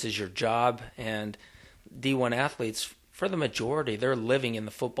more, this is your job, and D1 athletes, for the majority, they're living in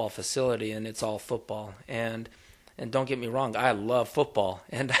the football facility, and it's all football. And don't get me wrong, I love football,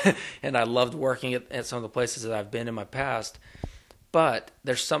 and I loved working at some of the places that I've been in my past. But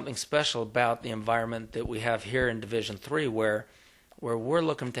there's something special about the environment that we have here in Division III, where we're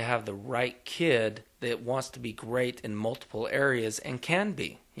looking to have the right kid that wants to be great in multiple areas and can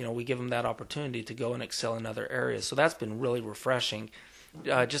be. We give them that opportunity to go and excel in other areas. So that's been really refreshing,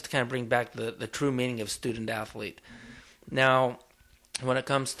 just to kind of bring back the true meaning of student athlete. Now, when it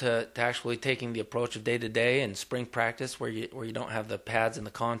comes to actually taking the approach of day-to-day and spring practice where you don't have the pads and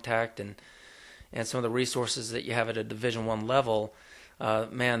the contact and some of the resources that you have at a Division I level,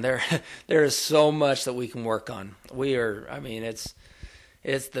 man, there is so much that we can work on.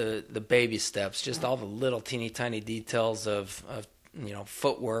 It's the baby steps, just all the little teeny tiny details of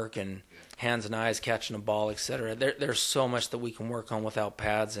footwork and hands and eyes catching a ball, etc. There's so much that we can work on without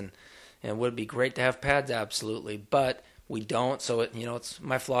pads, and would it be great to have pads? Absolutely, but we don't. So it's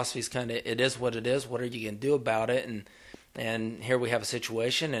my philosophy is kind of, it is what it is. What are you going to do about it? And here we have a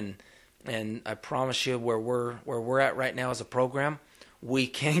situation, and I promise you, where we're at right now as a program, we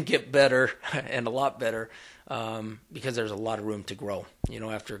can get better and a lot better, because there's a lot of room to grow.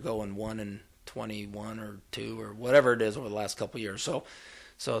 After going 1-21 or 2 or whatever it is over the last couple of years.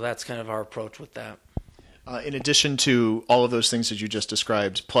 So that's kind of our approach with that. In addition to all of those things that you just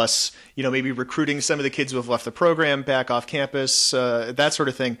described, plus, maybe recruiting some of the kids who have left the program back off campus, that sort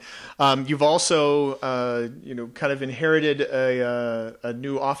of thing, you've also, kind of inherited a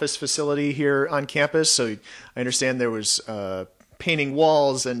new office facility here on campus. So I understand there was painting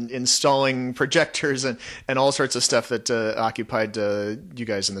walls and installing projectors and all sorts of stuff that occupied you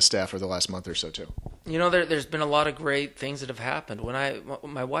guys and the staff for the last month or so, too. There's been a lot of great things that have happened. When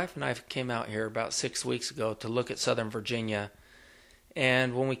my wife and I came out here about 6 weeks ago to look at Southern Virginia,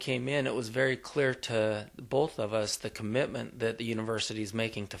 and when we came in, it was very clear to both of us the commitment that the university is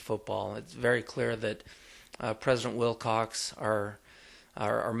making to football. It's very clear that President Wilcox, our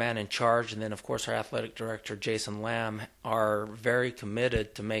man in charge, and then of course our athletic director Jason Lamb, are very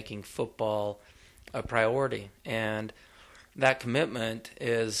committed to making football a priority, and that commitment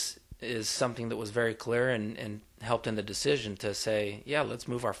is something that was very clear and helped in the decision to say, yeah, let's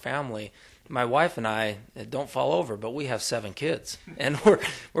move our family. My wife and I, don't fall over, but we have 7 kids, and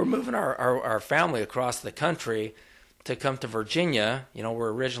we're moving our family across the country to come to Virginia.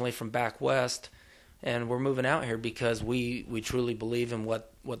 We're originally from back west, and we're moving out here because we truly believe in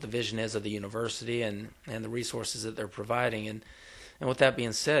what the vision is of the university and the resources that they're providing. And with that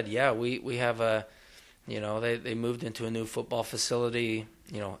being said, yeah, we have they moved into a new football facility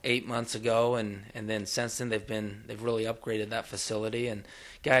 8 months ago, and then since then they've really upgraded that facility. And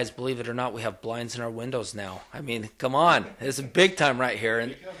guys, believe it or not, we have blinds in our windows now. I mean, come on, it's a big time right here.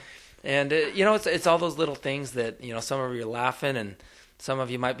 And it's all those little things that some of you are laughing, and some of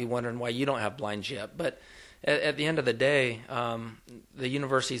you might be wondering why you don't have blinds yet. But at the end of the day, the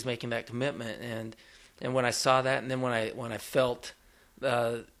university is making that commitment, and when I saw that, and then when I felt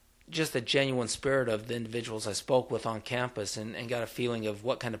just the genuine spirit of the individuals I spoke with on campus, and got a feeling of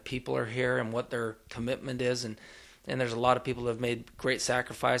what kind of people are here and what their commitment is, and there's a lot of people that have made great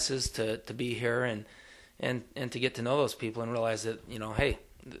sacrifices to be here, and to get to know those people and realize that hey,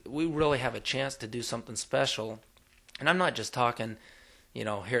 we really have a chance to do something special. And I'm not just talking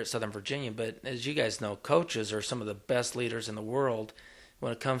here at Southern Virginia, but as you guys know, coaches are some of the best leaders in the world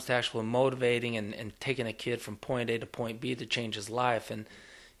when it comes to actually motivating and taking a kid from point A to point B to change his life.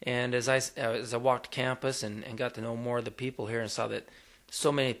 And as I walked campus and got to know more of the people here and saw that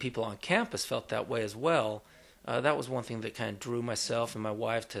so many people on campus felt that way as well, that was one thing that kind of drew myself and my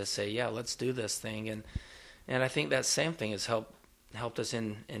wife to say, yeah, let's do this thing. And I think that same thing has helped us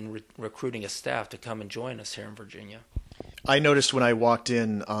in recruiting a staff to come and join us here in Virginia. I noticed when I walked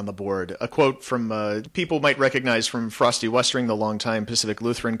in on the board a quote from people might recognize from Frosty Westring, the longtime Pacific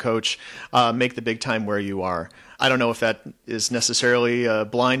Lutheran coach, make the big time where you are. I don't know if that is necessarily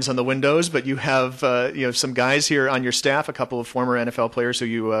blinds on the windows, but you have some guys here on your staff, a couple of former NFL players who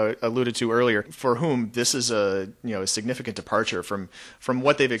you alluded to earlier, for whom this is a significant departure from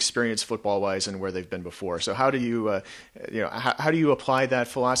what they've experienced football-wise and where they've been before. So how do you how do you apply that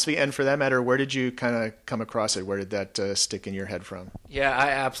philosophy? And for that matter, where did you kind of come across it? Where did that stick in your head from? Yeah, I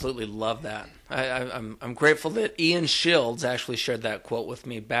absolutely love that. I'm grateful that Ian Shields actually shared that quote with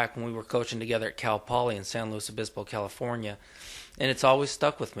me back when we were coaching together at Cal Poly in San Luis Obispo, California, and it's always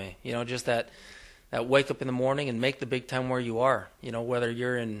stuck with me. Just that wake up in the morning and make the big time where you are. Whether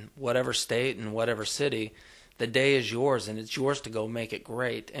you're in whatever state and whatever city, the day is yours, and it's yours to go make it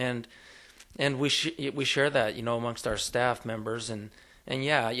great. And we share that amongst our staff members. And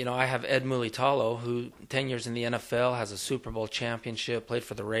yeah, I have Ed Mulitalo, who 10 years in the NFL, has a Super Bowl championship, played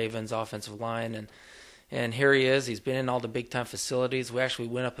for the Ravens offensive line, and here he is. He's been in all the big-time facilities. We actually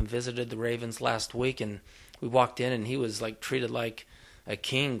went up and visited the Ravens last week, and we walked in, and he was treated like a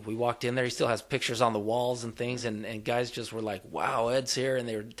king. We walked in there. He still has pictures on the walls and things, and guys just were like, wow, Ed's here, and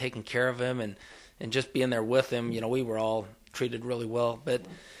they were taking care of him, and just being there with him, we were all treated really well. But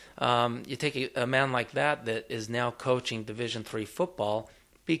you take a man like that is now coaching Division III football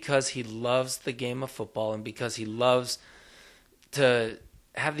because he loves the game of football and because he loves to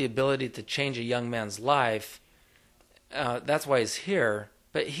have the ability to change a young man's life, that's why he's here.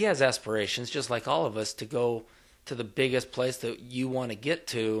 But he has aspirations, just like all of us, to go to the biggest place that you want to get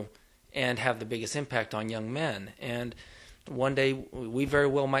to and have the biggest impact on young men. And one day we very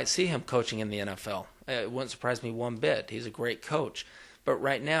well might see him coaching in the NFL. It wouldn't surprise me one bit. He's a great coach. But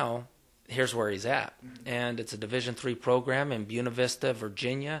right now, here's where he's at. And it's a Division III program in Buena Vista,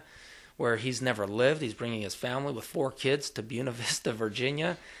 Virginia, where he's never lived. He's bringing his family with 4 kids to Buena Vista,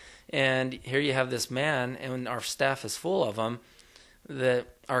 Virginia. And here you have this man, and our staff is full of them, that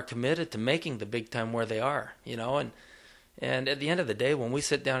are committed to making the big time where they are, And at the end of the day, when we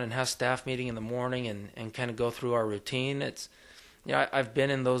sit down and have staff meeting in the morning and kind of go through our routine, it's, I've been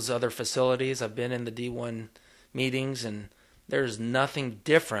in those other facilities. I've been in the D1 meetings, and there's nothing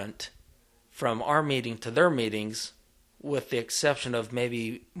different from our meeting to their meetings, with the exception of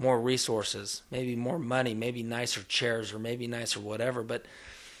maybe more resources, maybe more money, maybe nicer chairs, or maybe nicer whatever. But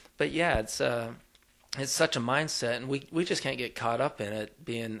yeah, it's such a mindset, and we just can't get caught up in it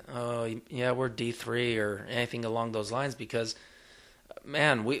being, we're D3 or anything along those lines, because,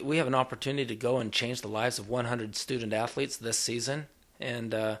 man, we have an opportunity to go and change the lives of 100 student athletes this season.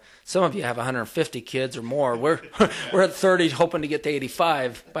 And some of you have 150 kids or more. We're at 30, hoping to get to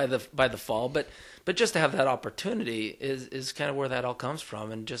 85 by the fall. But just to have that opportunity is kind of where that all comes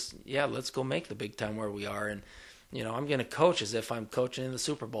from. And just, let's go make the big time where we are. And I'm going to coach as if I'm coaching in the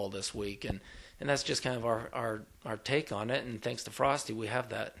Super Bowl this week. And that's just kind of our take on it. And thanks to Frosty, we have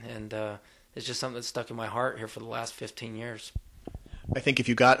that. And it's just something that's stuck in my heart here for the last 15 years. I think if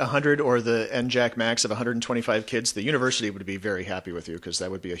you got 100 or the NJAC max of 125 kids, the university would be very happy with you, because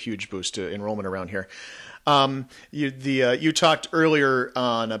that would be a huge boost to enrollment around here. You talked earlier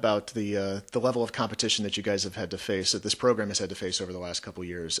on about the level of competition that you guys have had to face, that this program has had to face over the last couple of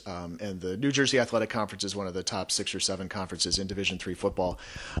years. And the New Jersey Athletic Conference is one of the top 6 or 7 conferences in Division III football.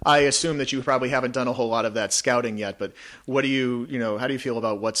 I assume that you probably haven't done a whole lot of that scouting yet, but how do you feel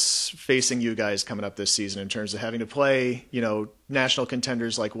about what's facing you guys coming up this season in terms of having to play, national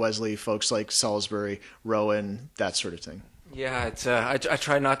contenders like Wesley, folks like Salisbury, Rowan, that sort of thing? Yeah, it's I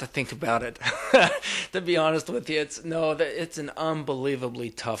try not to think about it. To be honest with you, it's an unbelievably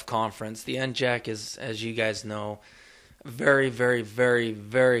tough conference. The NJAC is, as you guys know, very, very, very,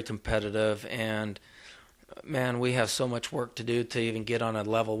 very competitive, and man, we have so much work to do to even get on a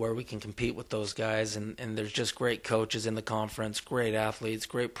level where we can compete with those guys. And there's just great coaches in the conference, great athletes,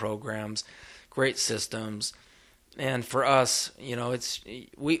 great programs, great systems. And for us, it's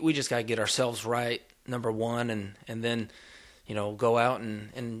we just got to get ourselves right, number one, and then go out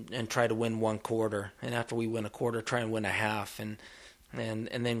and try to win one quarter, and after we win a quarter, try and win a half, and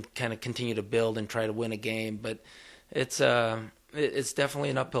then kind of continue to build and try to win a game. But it's definitely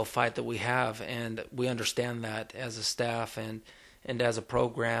an uphill fight that we have, and we understand that as a staff and as a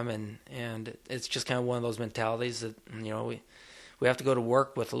program, and it's just kind of one of those mentalities that we have to go to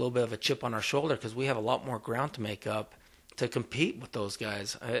work with a little bit of a chip on our shoulder, because we have a lot more ground to make up to compete with those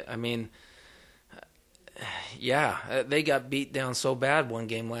guys. I mean, they got beat down so bad one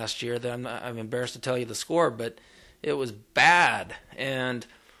game last year that I'm embarrassed to tell you the score, but it was bad, and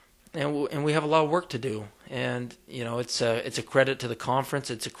we have a lot of work to do. And it's a credit to the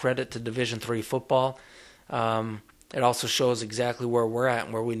conference. It's a credit to Division III football. It also shows exactly where we're at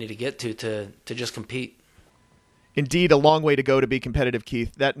and where we need to get to just compete. Indeed, a long way to go to be competitive,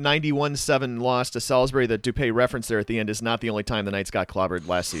 Keith. That 91-7 loss to Salisbury that Dupay referenced there at the end is not the only time the Knights got clobbered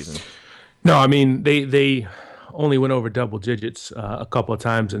last season. No, I mean, they only went over double digits a couple of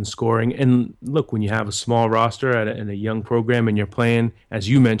times in scoring. And look, when you have a small roster and a young program and you're playing, as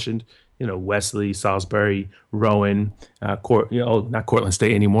you mentioned, Wesley, Salisbury, Rowan, not Cortland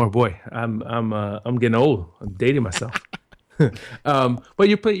State anymore. Boy, I'm getting old. I'm dating myself. But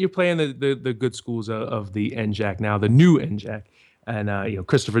you're playing the good schools of the NJAC now, the new NJAC, and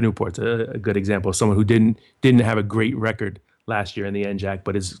Christopher Newport's a good example of someone who didn't have a great record last year in the NJAC,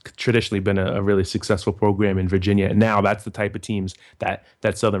 but has traditionally been a really successful program in Virginia. And now that's the type of teams that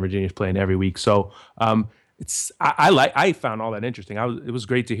Southern Virginia is playing every week. So I found all that interesting. It was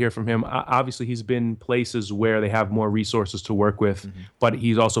great to hear from him. Obviously, he's been places where they have more resources to work with, but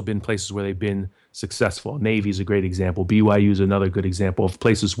he's also been places where they've been successful. Navy's a great example. BYU is another good example of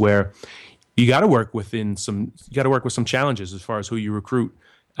places where you got to work with some challenges as far as who you recruit,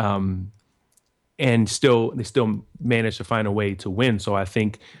 and they still manage to find a way to win. So I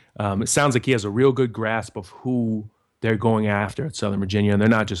think it sounds like he has a real good grasp of who they're going after at Southern Virginia, and they're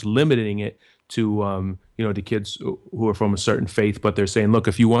not just limiting it to to kids who are from a certain faith, but they're saying, look,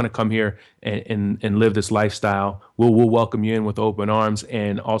 if you want to come here and live this lifestyle, we'll welcome you in with open arms.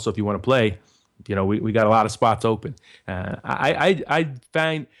 And also, if you want to play, we got a lot of spots open. I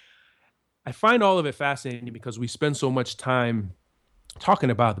find all of it fascinating because we spend so much time talking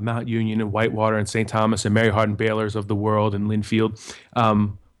about the Mount Union and Whitewater and St. Thomas and Mary Hardin Baylors of the world and Linfield.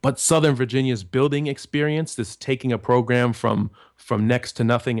 But Southern Virginia's building experience, this taking a program from next to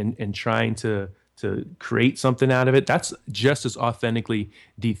nothing and trying to create something out of it, that's just as authentically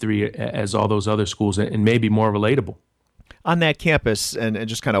D3 as all those other schools and maybe more relatable. On that campus and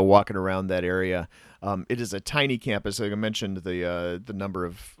just kind of walking around that area, it is a tiny campus. Like I mentioned, the number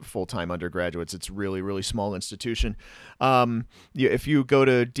of full-time undergraduates, it's really, really small institution. If you go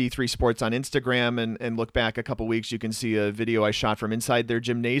to D3 Sports on Instagram and look back a couple weeks, you can see a video I shot from inside their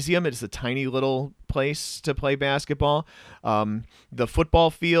gymnasium. It's a tiny little place to play basketball. The football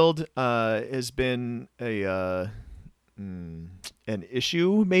field has been an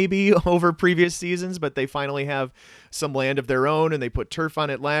issue maybe over previous seasons, but they finally have some land of their own, and they put turf on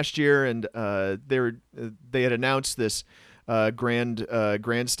it last year, and they had announced this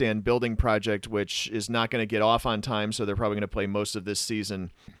grandstand building project, which is not going to get off on time, so they're probably going to play most of this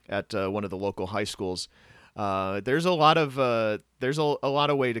season at one of the local high schools. There's a lot of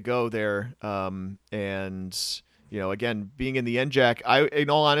way to go there, and again, being in the NJAC, in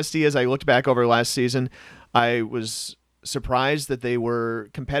all honesty, as I looked back over last season, I was surprised that they were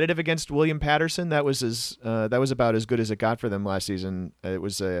competitive against William Patterson. That was about as good as it got for them last season. It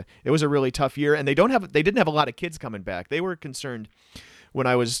was a really tough year, and they didn't have a lot of kids coming back. They were concerned when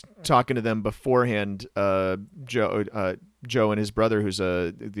I was talking to them beforehand, Joe and his brother, who's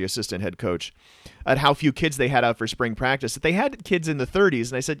the assistant head coach, at how few kids they had out for spring practice. That they had kids in the 30s,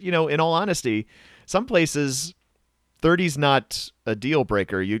 and I said, in all honesty, some places 30's not a deal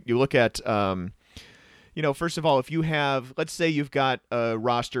breaker. You look at first of all, if you have, let's say you've got a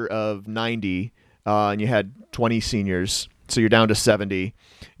roster of 90 and you had 20 seniors, so you're down to 70.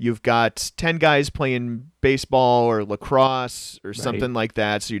 You've got 10 guys playing baseball or lacrosse or something like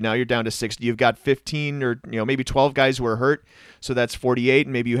that, so now you're down to 60. You've got 15 or maybe 12 guys who are hurt, so that's 48,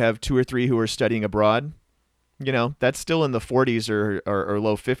 and maybe you have 2 or 3 who are studying abroad. That's still in the 40s or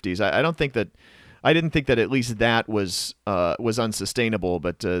low 50s. I didn't think that at least that was unsustainable,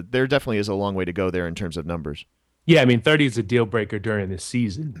 but there definitely is a long way to go there in terms of numbers. Yeah, 30 is a deal breaker during the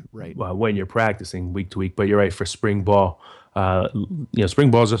season, right? When you're practicing week to week. But you're right, for spring ball,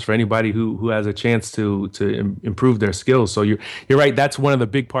 spring ball is just for anybody who has a chance to improve their skills. So you're right. That's one of the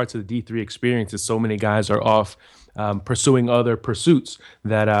big parts of the D3 experience is so many guys are off pursuing other pursuits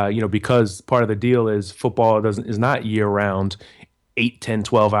that because part of the deal is football is not year round, 8, 10,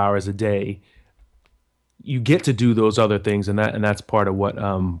 12 hours a day. You get to do those other things, and that's part of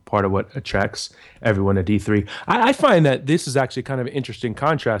what attracts everyone to D3. I find that this is actually kind of an interesting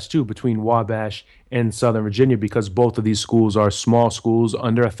contrast too between Wabash and Southern Virginia, because both of these schools are small schools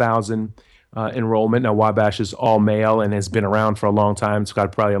under 1,000 enrollment. Now Wabash is all male and has been around for a long time. It's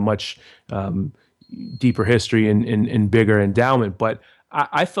got probably a much deeper history and bigger endowment. But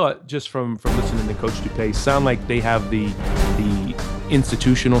I thought just from listening to Coach DuPay, sound like they have the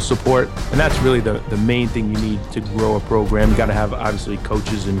institutional support, and that's really the main thing you need to grow a program. You got to have obviously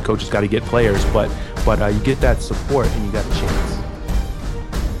coaches, and coaches got to get players, but you get that support and you got a chance.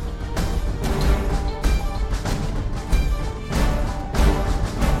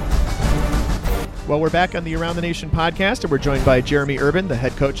 Well, we're back on the Around the Nation podcast, and we're joined by Jeremy Urban, the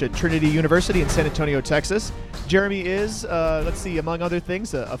head coach at Trinity University in San Antonio, Texas. Jeremy is, among other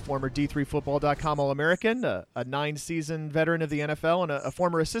things, a former D3Football.com All-American, a 9-season veteran of the NFL, and a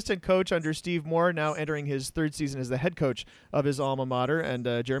former assistant coach under Steve Moore, now entering his 3rd season as the head coach of his alma mater. And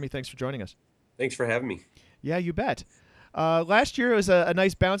Jeremy, thanks for joining us. Thanks for having me. Yeah, you bet. Last year was a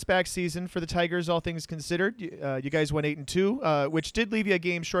nice bounce-back season for the Tigers, all things considered. You guys went 8-2, which did leave you a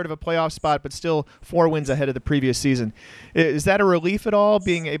game short of a playoff spot, but still 4 wins ahead of the previous season. Is that a relief at all,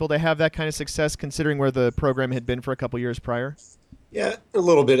 being able to have that kind of success, considering where the program had been for a couple years prior? Yeah, a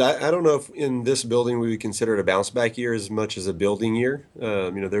little bit. I don't know if in this building we would consider it a bounce-back year as much as a building year.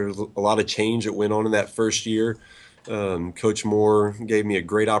 There was a lot of change that went on in that first year. Coach Moore gave me a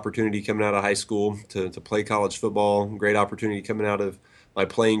great opportunity coming out of high school to play college football, great opportunity coming out of my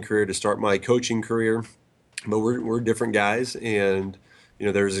playing career to start my coaching career. But we're different guys, and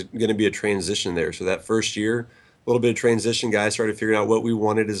there's going to be a transition there. So that first year, a little bit of transition, guys started figuring out what we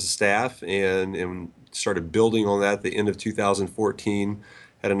wanted as a staff and started building on that at the end of 2014.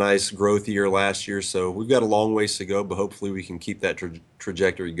 Had a nice growth year last year, so we've got a long ways to go, but hopefully we can keep that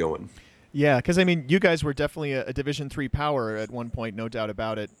trajectory going. Yeah, because, you guys were definitely a Division III power at one point, no doubt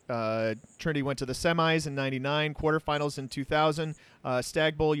about it. Trinity went to the semis in 99, quarterfinals in 2000,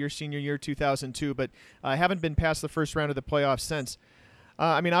 Stag Bowl your senior year, 2002, but haven't been past the first round of the playoffs since.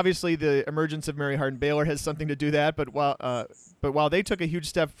 I mean, obviously the emergence of Mary Hardin-Baylor has something to do that, but while they took a huge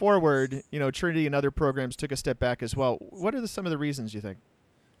step forward, Trinity and other programs took a step back as well. What are some of the reasons you think?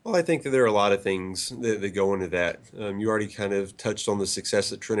 Well, I think that there are a lot of things that go into that. You already kind of touched on the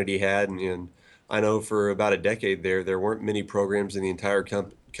success that Trinity had, and I know for about a decade there weren't many programs in the entire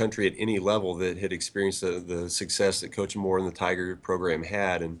country at any level that had experienced the success that Coach Moore and the Tiger program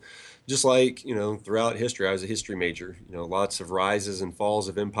had. And just like, throughout history, I was a history major, lots of rises and falls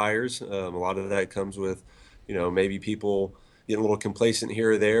of empires. A lot of that comes with, maybe people getting a little complacent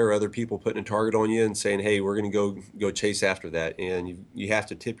here or there, or other people putting a target on you and saying, hey, we're going to go chase after that. And you have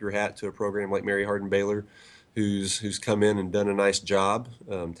to tip your hat to a program like Mary Hardin-Baylor, who's come in and done a nice job.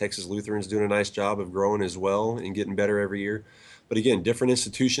 Texas Lutheran's doing a nice job of growing as well and getting better every year. But again, different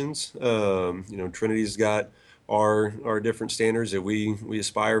institutions. Trinity's got our different standards that we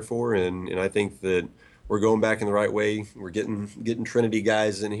aspire for, and I think that we're going back in the right way. We're getting Trinity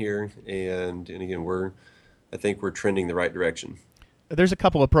guys in here, and again, I think we're trending the right direction. There's a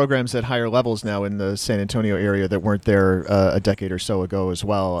couple of programs at higher levels now in the San Antonio area that weren't there a decade or so ago as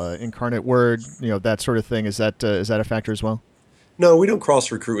well. Incarnate Word, that sort of thing. Is that a factor as well? No, we don't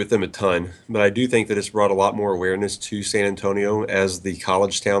cross-recruit with them a ton, but I do think that it's brought a lot more awareness to San Antonio as the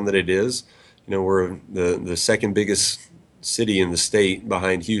college town that it is. We're the second biggest city in the state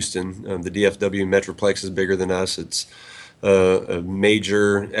behind Houston. The DFW Metroplex is bigger than us. It's a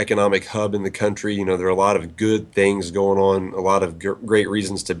major economic hub in the country. There are a lot of good things going on, a lot of great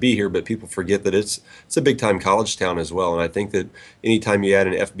reasons to be here, but people forget that it's a big-time college town as well. And I think that anytime you add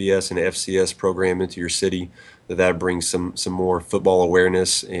an FBS and an FCS program into your city, that brings some more football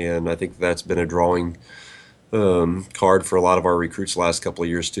awareness, and I think that's been a drawing card for a lot of our recruits the last couple of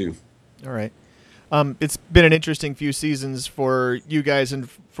years too. All right. It's been an interesting few seasons for you guys and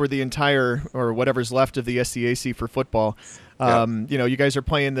for the entire, or whatever's left of the SCAC for football. You guys are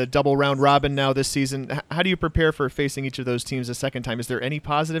playing the double round robin now this season. How do you prepare for facing each of those teams a second time? Is there any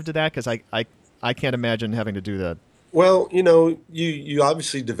positive to that? Because I can't imagine having to do that. Well, you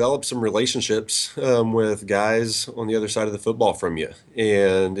obviously develop some relationships with guys on the other side of the football from you.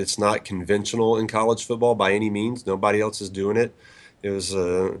 And it's not conventional in college football by any means. Nobody else is doing it. It was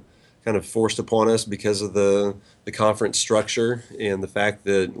kind of forced upon us because of the conference structure and the fact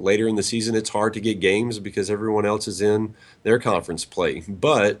that later in the season it's hard to get games because everyone else is in their conference play.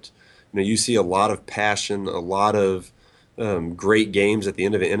 But you see a lot of passion, a lot of great games at the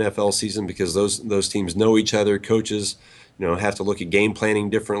end of an NFL season because those teams know each other. Coaches, have to look at game planning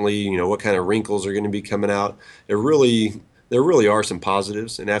differently. What kind of wrinkles are going to be coming out. There really are some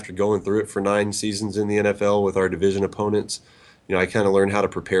positives. And after going through it for 9 seasons in the NFL with our division opponents, I kind of learned how to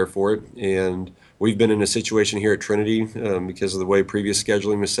prepare for it. And we've been in a situation here at Trinity because of the way previous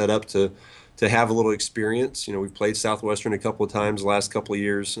scheduling was set up to have a little experience. We've played Southwestern a couple of times the last couple of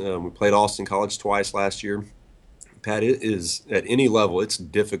years. We played Austin College twice last year. Pat, it is at any level, it's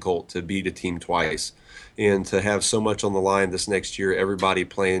difficult to beat a team twice. And to have so much on the line this next year, everybody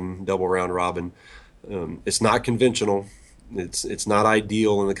playing double round robin, it's not conventional. It's not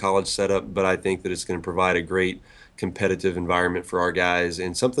ideal in the college setup, but I think that it's going to provide a great competitive environment for our guys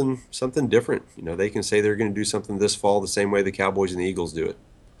and something different. They can say they're going to do something this fall the same way the Cowboys and the Eagles do it.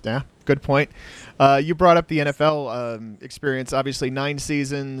 Yeah, good point. You brought up the NFL experience. Obviously, 9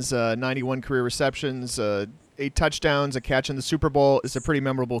 seasons, 91 career receptions, 8 touchdowns, a catch in the Super Bowl. It's a pretty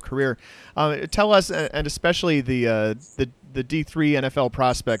memorable career. Tell us, and especially the D3 NFL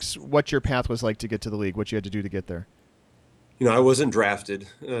prospects, what your path was like to get to the league, what you had to do to get there. I wasn't drafted.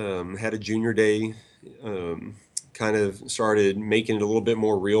 Had a junior day. Kind of started making it a little bit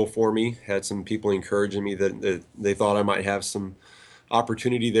more real for me. Had some people encouraging me that they thought I might have some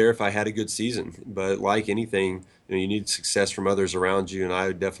opportunity there if I had a good season. But like anything, you need success from others around you, and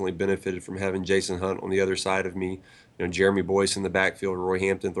I definitely benefited from having Jason Hunt on the other side of me. Jeremy Boyce in the backfield, Roy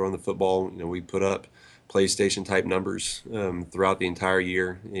Hampton throwing the football. We put up PlayStation type numbers throughout the entire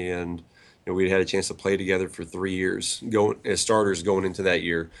year, and we had a chance to play together for 3 years as starters going into that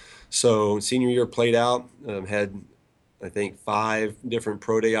year. So senior year played out, had I think 5 different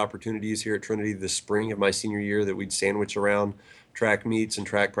pro day opportunities here at Trinity the spring of my senior year that we'd sandwich around track meets and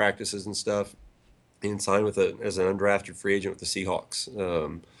track practices and stuff, and signed as an undrafted free agent with the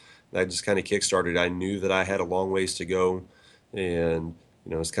Seahawks. That just kind of kickstarted. I knew that I had a long ways to go, and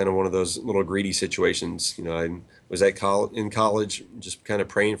it's kind of one of those little greedy situations. I was in college just kind of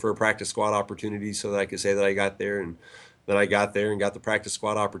praying for a practice squad opportunity so that I could say that I got there, and then I got there and got the practice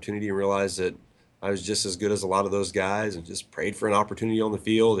squad opportunity and realized that I was just as good as a lot of those guys, and just prayed for an opportunity on the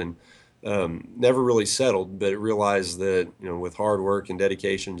field, and never really settled, but realized that, with hard work and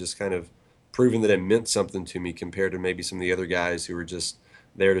dedication, just kind of proving that it meant something to me compared to maybe some of the other guys who were just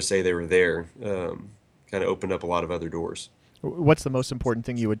there to say they were there, kind of opened up a lot of other doors. What's the most important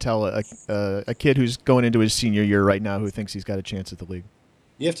thing you would tell a kid who's going into his senior year right now who thinks he's got a chance at the league?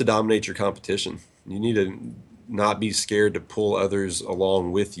 You have to dominate your competition. You need to not be scared to pull others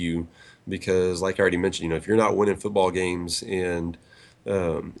along with you, because like I already mentioned, if you're not winning football games, and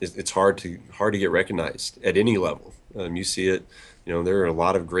it's hard to get recognized at any level. You see it, there are a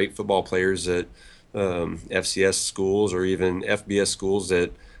lot of great football players at FCS schools or even FBS schools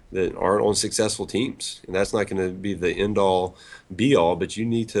that aren't on successful teams, and that's not going to be the end all be all, but you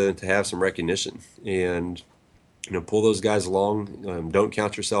need to have some recognition and pull those guys along. Don't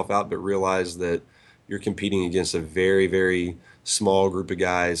count yourself out, but realize that you're competing against a very, very small group of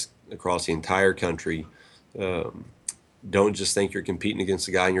guys across the entire country. Don't just think you're competing against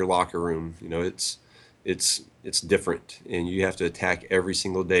a guy in your locker room. It's different, and you have to attack every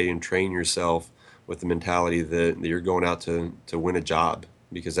single day and train yourself with the mentality that you're going out to win a job,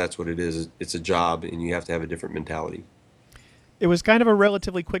 because that's what it is. It's a job, and you have to have a different mentality. It was kind of a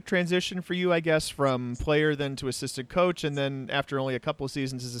relatively quick transition for you, I guess, from player then to assistant coach, and then after only a couple of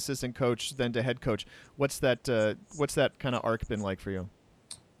seasons as assistant coach, then to head coach. What's that kind of arc been like for you?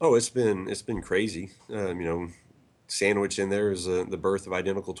 Oh, it's been crazy. Sandwiched in there is the birth of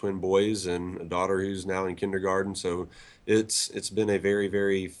identical twin boys and a daughter who's now in kindergarten. So it's been a very,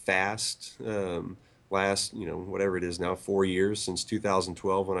 very fast last, whatever it is now, 4 years since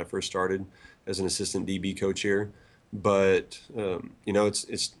 2012 when I first started as an assistant DB coach here. But,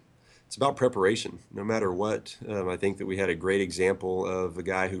 it's about preparation no matter what. I think that we had a great example of a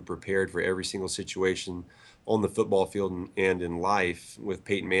guy who prepared for every single situation on the football field and in life, with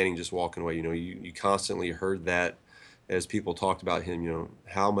Peyton Manning just walking away. You constantly heard that as people talked about him,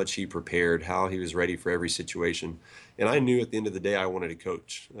 how much he prepared, how he was ready for every situation. And I knew at the end of the day I wanted to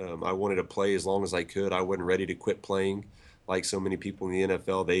coach. I wanted to play as long as I could. I wasn't ready to quit playing like so many people in the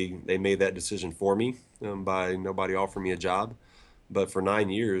NFL. They made that decision for me by nobody offering me a job. But for 9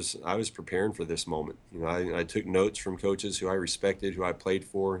 years, I was preparing for this moment. I took notes from coaches who I respected, who I played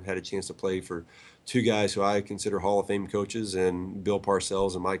for, had a chance to play for two guys who I consider Hall of Fame coaches, and Bill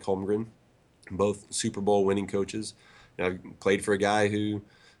Parcells and Mike Holmgren, both Super Bowl winning coaches. I played for a guy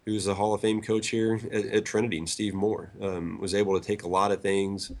who's a Hall of Fame coach here at Trinity, and Steve Moore. Was able to take a lot of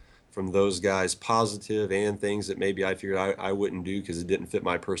things from those guys, positive and things that maybe I figured I wouldn't do because it didn't fit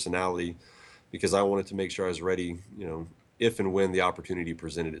my personality, because I wanted to make sure I was ready, if and when the opportunity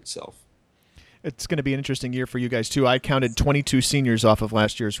presented itself. It's going to be an interesting year for you guys, too. I counted 22 seniors off of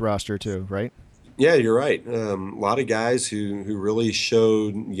last year's roster, too, right? Yeah, you're right. A lot of guys who really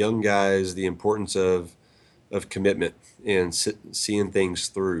showed young guys the importance of commitment and seeing things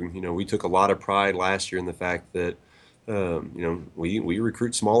through. We took a lot of pride last year in the fact that, we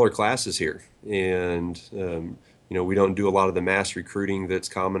recruit smaller classes here, and, we don't do a lot of the mass recruiting that's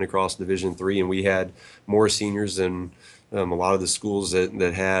common across Division III, and we had more seniors than a lot of the schools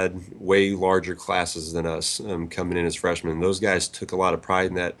that had way larger classes than us coming in as freshmen. Those guys took a lot of pride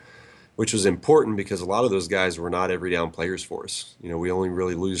in that, which was important because a lot of those guys were not every down players for us. We only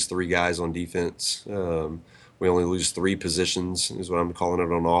really lose 3 guys on defense. We only lose 3 positions is what I'm calling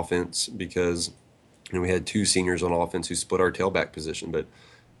it on offense, because we had 2 seniors on offense who split our tailback position. But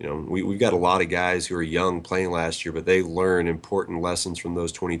we've got a lot of guys who are young playing last year, but they learn important lessons from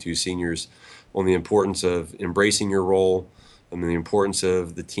those 22 seniors on the importance of embracing your role and the importance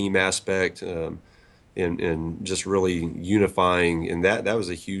of the team aspect, and just really unifying. And that was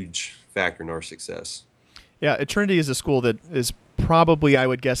a huge factor in our success. Yeah, Trinity is a school that is probably, I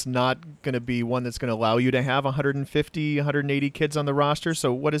would guess, not going to be one that's going to allow you to have 150, 180 kids on the roster.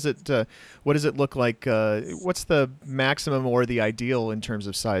 So what does it look like? What's the maximum or the ideal in terms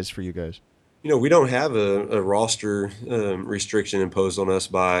of size for you guys? We don't have a roster restriction imposed on us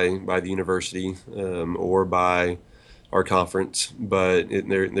by the university or by our conference, but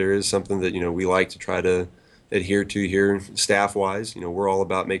there is something that we like to try to adhere to here staff-wise. We're all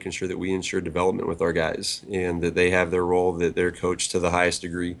about making sure that we ensure development with our guys and that they have their role, that they're coached to the highest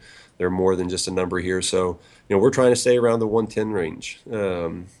degree. They're more than just a number here. So, we're trying to stay around the 110 range,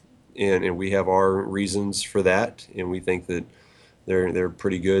 and we have our reasons for that, and we think that they're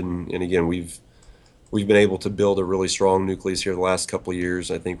pretty good. And again, we've been able to build a really strong nucleus here the last couple of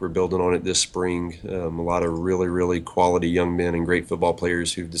years. I think we're building on it this spring. A lot of really, really quality young men and great football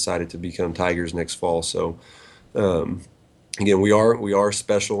players who've decided to become Tigers next fall. So, again, we are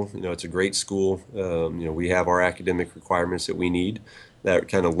special. It's a great school. We have our academic requirements that we need. That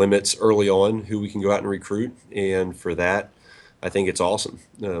kind of limits early on who we can go out and recruit. And for that, I think it's awesome.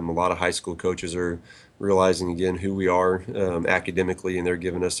 A lot of high school coaches are realizing, again, who we are academically, and they're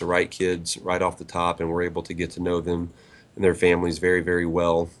giving us the right kids right off the top, and we're able to get to know them and their families very, very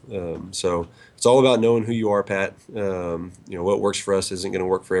well. So it's all about knowing who you are, Pat. What works for us isn't going to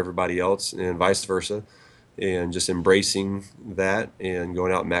work for everybody else, and vice versa. And just embracing that and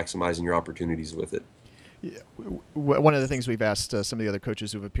going out and maximizing your opportunities with it. Yeah. One of the things we've asked some of the other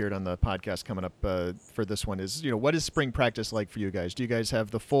coaches who've appeared on the podcast coming up for this one is, what is spring practice like for you guys? Do you guys have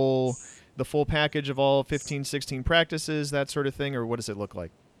the full package of all 15, 16 practices, that sort of thing, or what does it look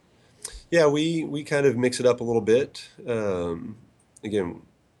like? Yeah, we kind of mix it up a little bit. Again,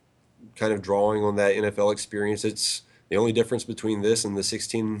 kind of drawing on that NFL experience. It's the only difference between this and the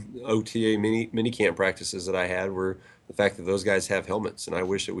 16 OTA mini camp practices that I had were the fact that those guys have helmets, and I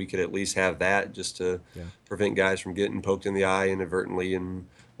wish that we could at least have that just to prevent guys from getting poked in the eye inadvertently and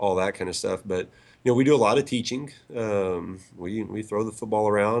all that kind of stuff. But we do a lot of teaching. We throw the football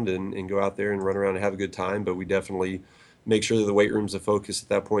around and go out there and run around and have a good time, but we definitely make sure that the weight room's a focus at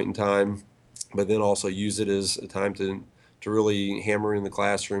that point in time, but then also use it as a time to really hammer in the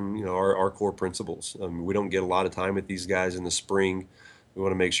classroom, our core principles. We don't get a lot of time with these guys in the spring. We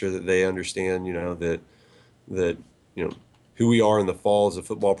want to make sure that they understand, that who we are in the fall as a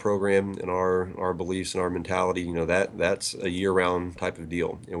football program and our beliefs and our mentality, that's a year-round type of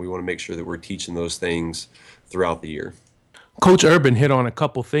deal. And we want to make sure that we're teaching those things throughout the year. Coach Urban hit on a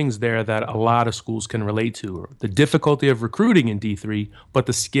couple things there that a lot of schools can relate to. The difficulty of recruiting in D3, but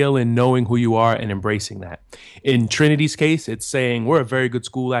the skill in knowing who you are and embracing that. In Trinity's case, it's saying we're a very good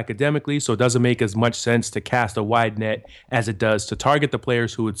school academically, so it doesn't make as much sense to cast a wide net as it does to target the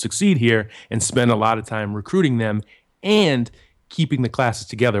players who would succeed here and spend a lot of time recruiting them and keeping the classes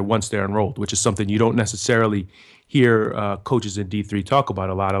together once they're enrolled, which is something you don't necessarily hear coaches in D3 talk about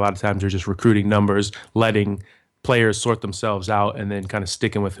a lot. A lot of times they're just recruiting numbers, letting players sort themselves out, and then kind of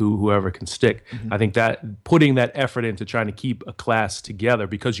sticking with whoever can stick. I think that putting that effort into trying to keep a class together,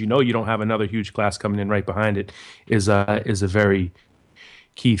 because you don't have another huge class coming in right behind it, is a very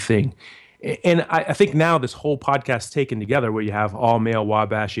key thing. And I think now this whole podcast taken together, where you have all male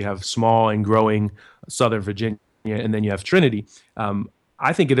Wabash, you have small and growing Southern Virginia, and then you have Trinity.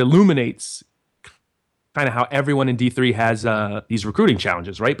 I think it illuminates kind of how everyone in D3 has these recruiting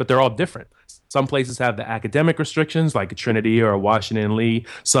challenges, right? But they're all different. Some places have the academic restrictions like a Trinity or a Washington Lee.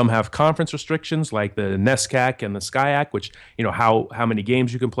 Some have conference restrictions like the NESCAC and the SCIAC, which, how many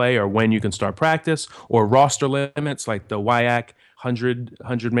games you can play or when you can start practice, or roster limits like the WIAC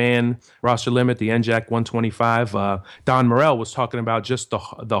 100-man roster limit, the NJAC 125. Don Morell was talking about just the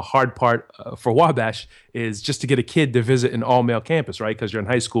hard part for Wabash is just to get a kid to visit an all-male campus, right? Because you're in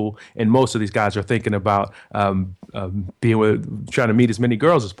high school, and most of these guys are thinking about trying to meet as many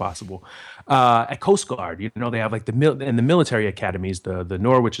girls as possible. At Coast Guard, they have like the military academies, the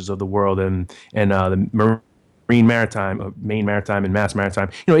Norwiches of the world, and the Maine Maritime, and Mass Maritime.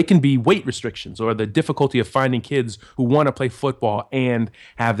 It can be weight restrictions or the difficulty of finding kids who want to play football and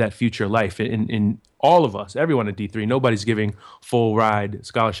have that future life. In all of us, everyone at D3, nobody's giving full ride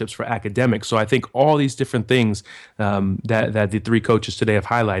scholarships for academics. So I think all these different things that the three coaches today have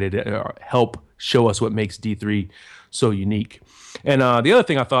highlighted help show us what makes D3 so unique. And the other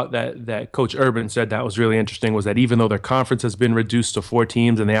thing I thought that Coach Urban said that was really interesting was that even though their conference has been reduced to 4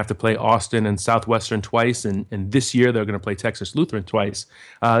 teams and they have to play Austin and Southwestern twice, and this year they're going to play Texas Lutheran twice,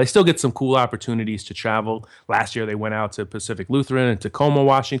 they still get some cool opportunities to travel. Last year they went out to Pacific Lutheran and Tacoma,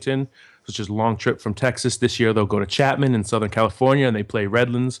 Washington, which is a long trip from Texas. This year they'll go to Chapman in Southern California, and they play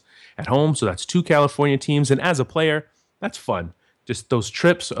Redlands at home. So that's 2 California teams. And as a player, that's fun. Just those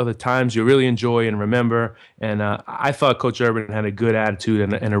trips are the times you really enjoy and remember. And I thought Coach Urban had a good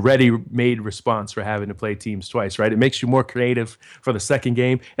attitude and a ready-made response for having to play teams twice, right? It makes you more creative for the second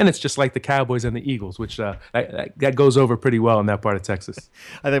game. And it's just like the Cowboys and the Eagles, which that goes over pretty well in that part of Texas.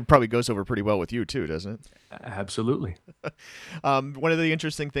 I think it probably goes over pretty well with you too, doesn't it? Absolutely. One of the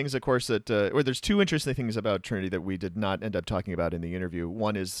interesting things, of course, there's 2 interesting things about Trinity that we did not end up talking about in the interview.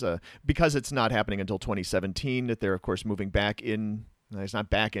 One is because it's not happening until 2017, that they're, of course, moving back in. It's not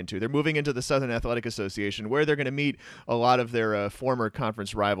back into. They're moving into the Southern Athletic Association, where they're going to meet a lot of their former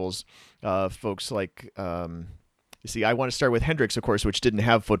conference rivals, folks like. You see, I want to start with Hendrix, of course, which didn't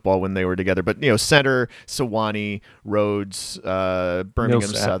have football when they were together. But, Center, Sewanee, Rhodes, Birmingham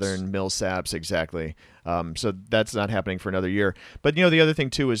Southern, Millsaps, exactly. So that's not happening for another year. But, the other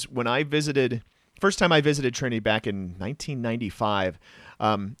thing, too, is when first time I visited Trinity back in 1995,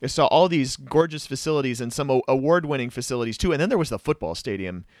 I saw all these gorgeous facilities and some award-winning facilities, too. And then there was the football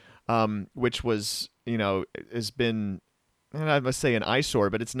stadium, which was, has been... and I must say an eyesore,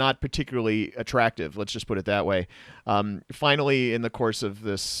 but it's not particularly attractive. Let's just put it that way. Finally, in the course of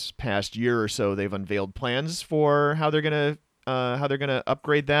this past year or so, they've unveiled plans for how they're going to how they're going to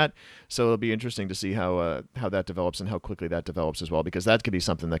upgrade that. So it'll be interesting to see how that develops and how quickly that develops as well, because that could be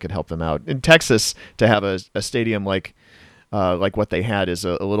something that could help them out. In Texas, to have a stadium like what they had is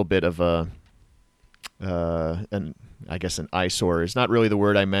a little bit of an eyesore is not really the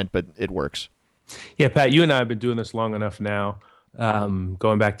word I meant, but it works. Yeah, Pat, you and I have been doing this long enough now,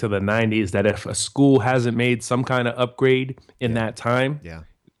 going back to the 90s, that if a school hasn't made some kind of upgrade in that time,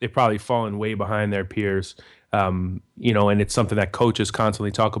 they've probably fallen way behind their peers. And it's something that coaches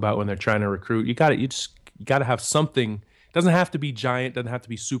constantly talk about when they're trying to recruit. You got to have something. It doesn't have to be giant, doesn't have to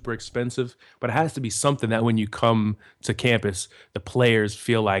be super expensive, but it has to be something that when you come to campus, the players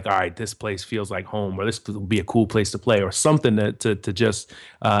feel like, all right, this place feels like home, or this will be a cool place to play, or something to just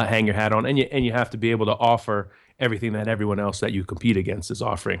hang your hat on. And you have to be able to offer everything that everyone else that you compete against is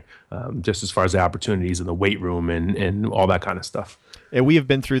offering, just as far as the opportunities in the weight room and all that kind of stuff. And we have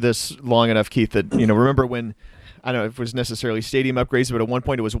been through this long enough, Keith, that, remember when, I don't know if it was necessarily stadium upgrades, but at one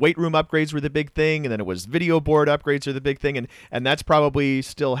point it was weight room upgrades were the big thing, and then it was video board upgrades are the big thing, and that's probably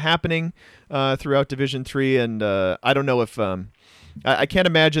still happening throughout Division III. And I don't know if I can't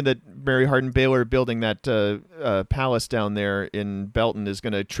imagine that Mary Hardin-Baylor building that palace down there in Belton is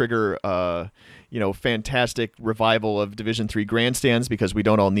going to trigger fantastic revival of Division III grandstands, because we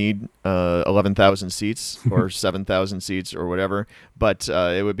don't all need 11,000 seats or 7,000 seats or whatever. But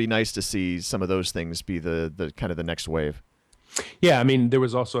it would be nice to see some of those things be the kind of the next wave. Yeah, I mean, there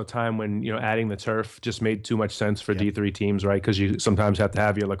was also a time when, adding the turf just made too much sense for D3 teams, right? Because you sometimes have to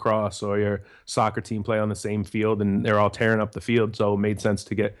have your lacrosse or your soccer team play on the same field, and they're all tearing up the field. So it made sense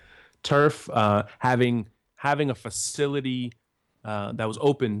to get turf. Having a facility that was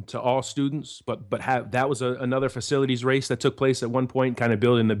open to all students, but that was another facilities race that took place at one point, kind of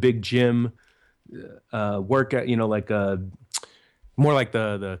building the big gym, workout, more like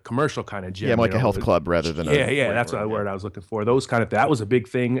the commercial kind of gym. Yeah, like a health club rather than that's the word I was looking for. Those kind of, that was a big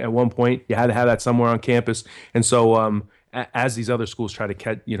thing at one point. You had to have that somewhere on campus. And so as these other schools try to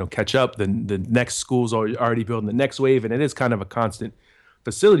catch up, the next schools are already building the next wave, and it is kind of a constant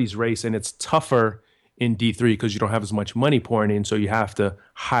facilities race, and it's tougher in D3 because you don't have as much money pouring in, so you have to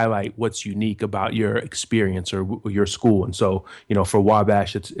highlight what's unique about your experience or your school. And so, for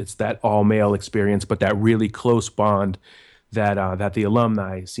Wabash, it's that all-male experience, but that really close bond that the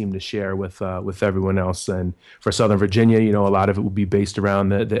alumni seem to share with everyone else. And for Southern Virginia, a lot of it will be based around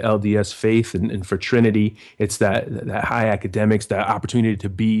the LDS faith, and for Trinity, it's that high academics, that opportunity to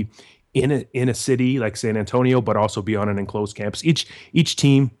be in a city like San Antonio, but also be on an enclosed campus. Each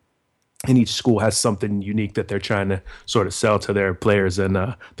team and each school has something unique that they're trying to sort of sell to their players, and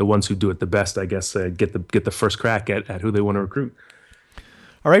the ones who do it the best, I guess, get the first crack at who they want to recruit.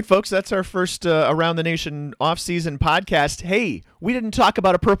 All right, folks, that's our first Around the Nation off-season podcast. Hey, we didn't talk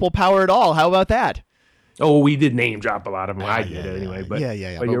about a Purple Power at all. How about that? Oh, we did name drop a lot of them. I did anyway. But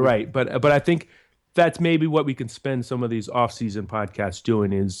But you're right. But I think that's maybe what we can spend some of these off-season podcasts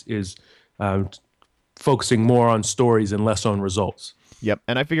doing is focusing more on stories and less on results. Yep,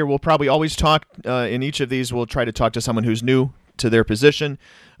 and I figure we'll probably always talk in each of these. We'll try to talk to someone who's new to their position.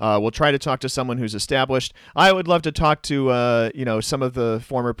 We'll try to talk to someone who's established. I would love to talk to some of the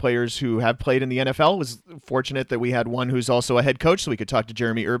former players who have played in the NFL. It was fortunate that we had one who's also a head coach, so we could talk to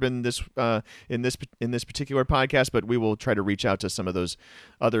Jeremy Urban in this particular podcast. But we will try to reach out to some of those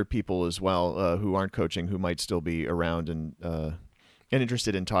other people as well who aren't coaching, who might still be around and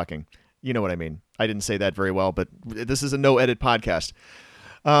interested in talking. You know what I mean. I didn't say that very well, but this is a no-edit podcast.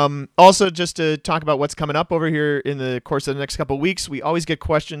 Also, just to talk about what's coming up over here in the course of the next couple of weeks, we always get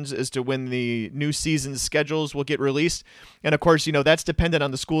questions as to when the new season schedules will get released. And of course, that's dependent on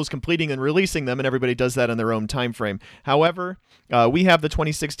the schools completing and releasing them, and everybody does that in their own time frame. However, we have the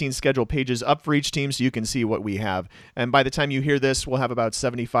 2016 schedule pages up for each team, so you can see what we have. And by the time you hear this, we'll have about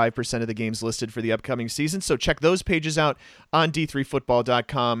 75% of the games listed for the upcoming season. So check those pages out on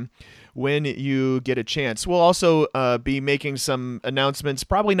d3football.com. when you get a chance. We'll also be making some announcements,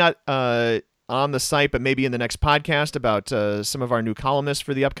 probably not on the site, but maybe in the next podcast about some of our new columnists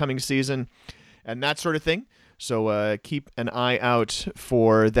for the upcoming season and that sort of thing. So keep an eye out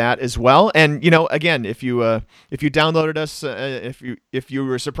for that as well. And again, if you downloaded us, if you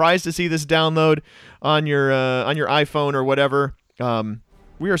were surprised to see this download on your iPhone or whatever,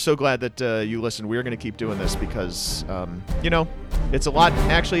 we are so glad that you listened. We are going to keep doing this because, it's a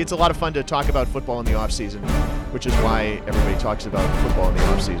lot of fun to talk about football in the off season, which is why everybody talks about football in the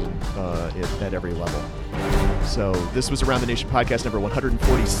off season at every level. So this was Around the Nation podcast number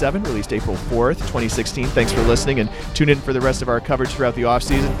 147, released April 4th, 2016. Thanks for listening, and tune in for the rest of our coverage throughout the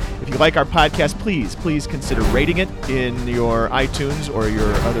offseason. If you like our podcast, please consider rating it in your iTunes or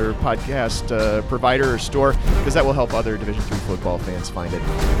your other podcast provider or store, because that will help other Division III football fans find it.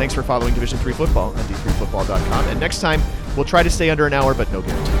 Thanks for following Division III football on d3football.com. And next time, we'll try to stay under an hour, but no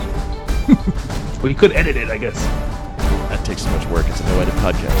guarantees. Well, you could edit it, I guess. That takes so much work. It's a no-edit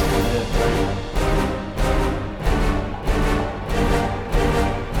podcast.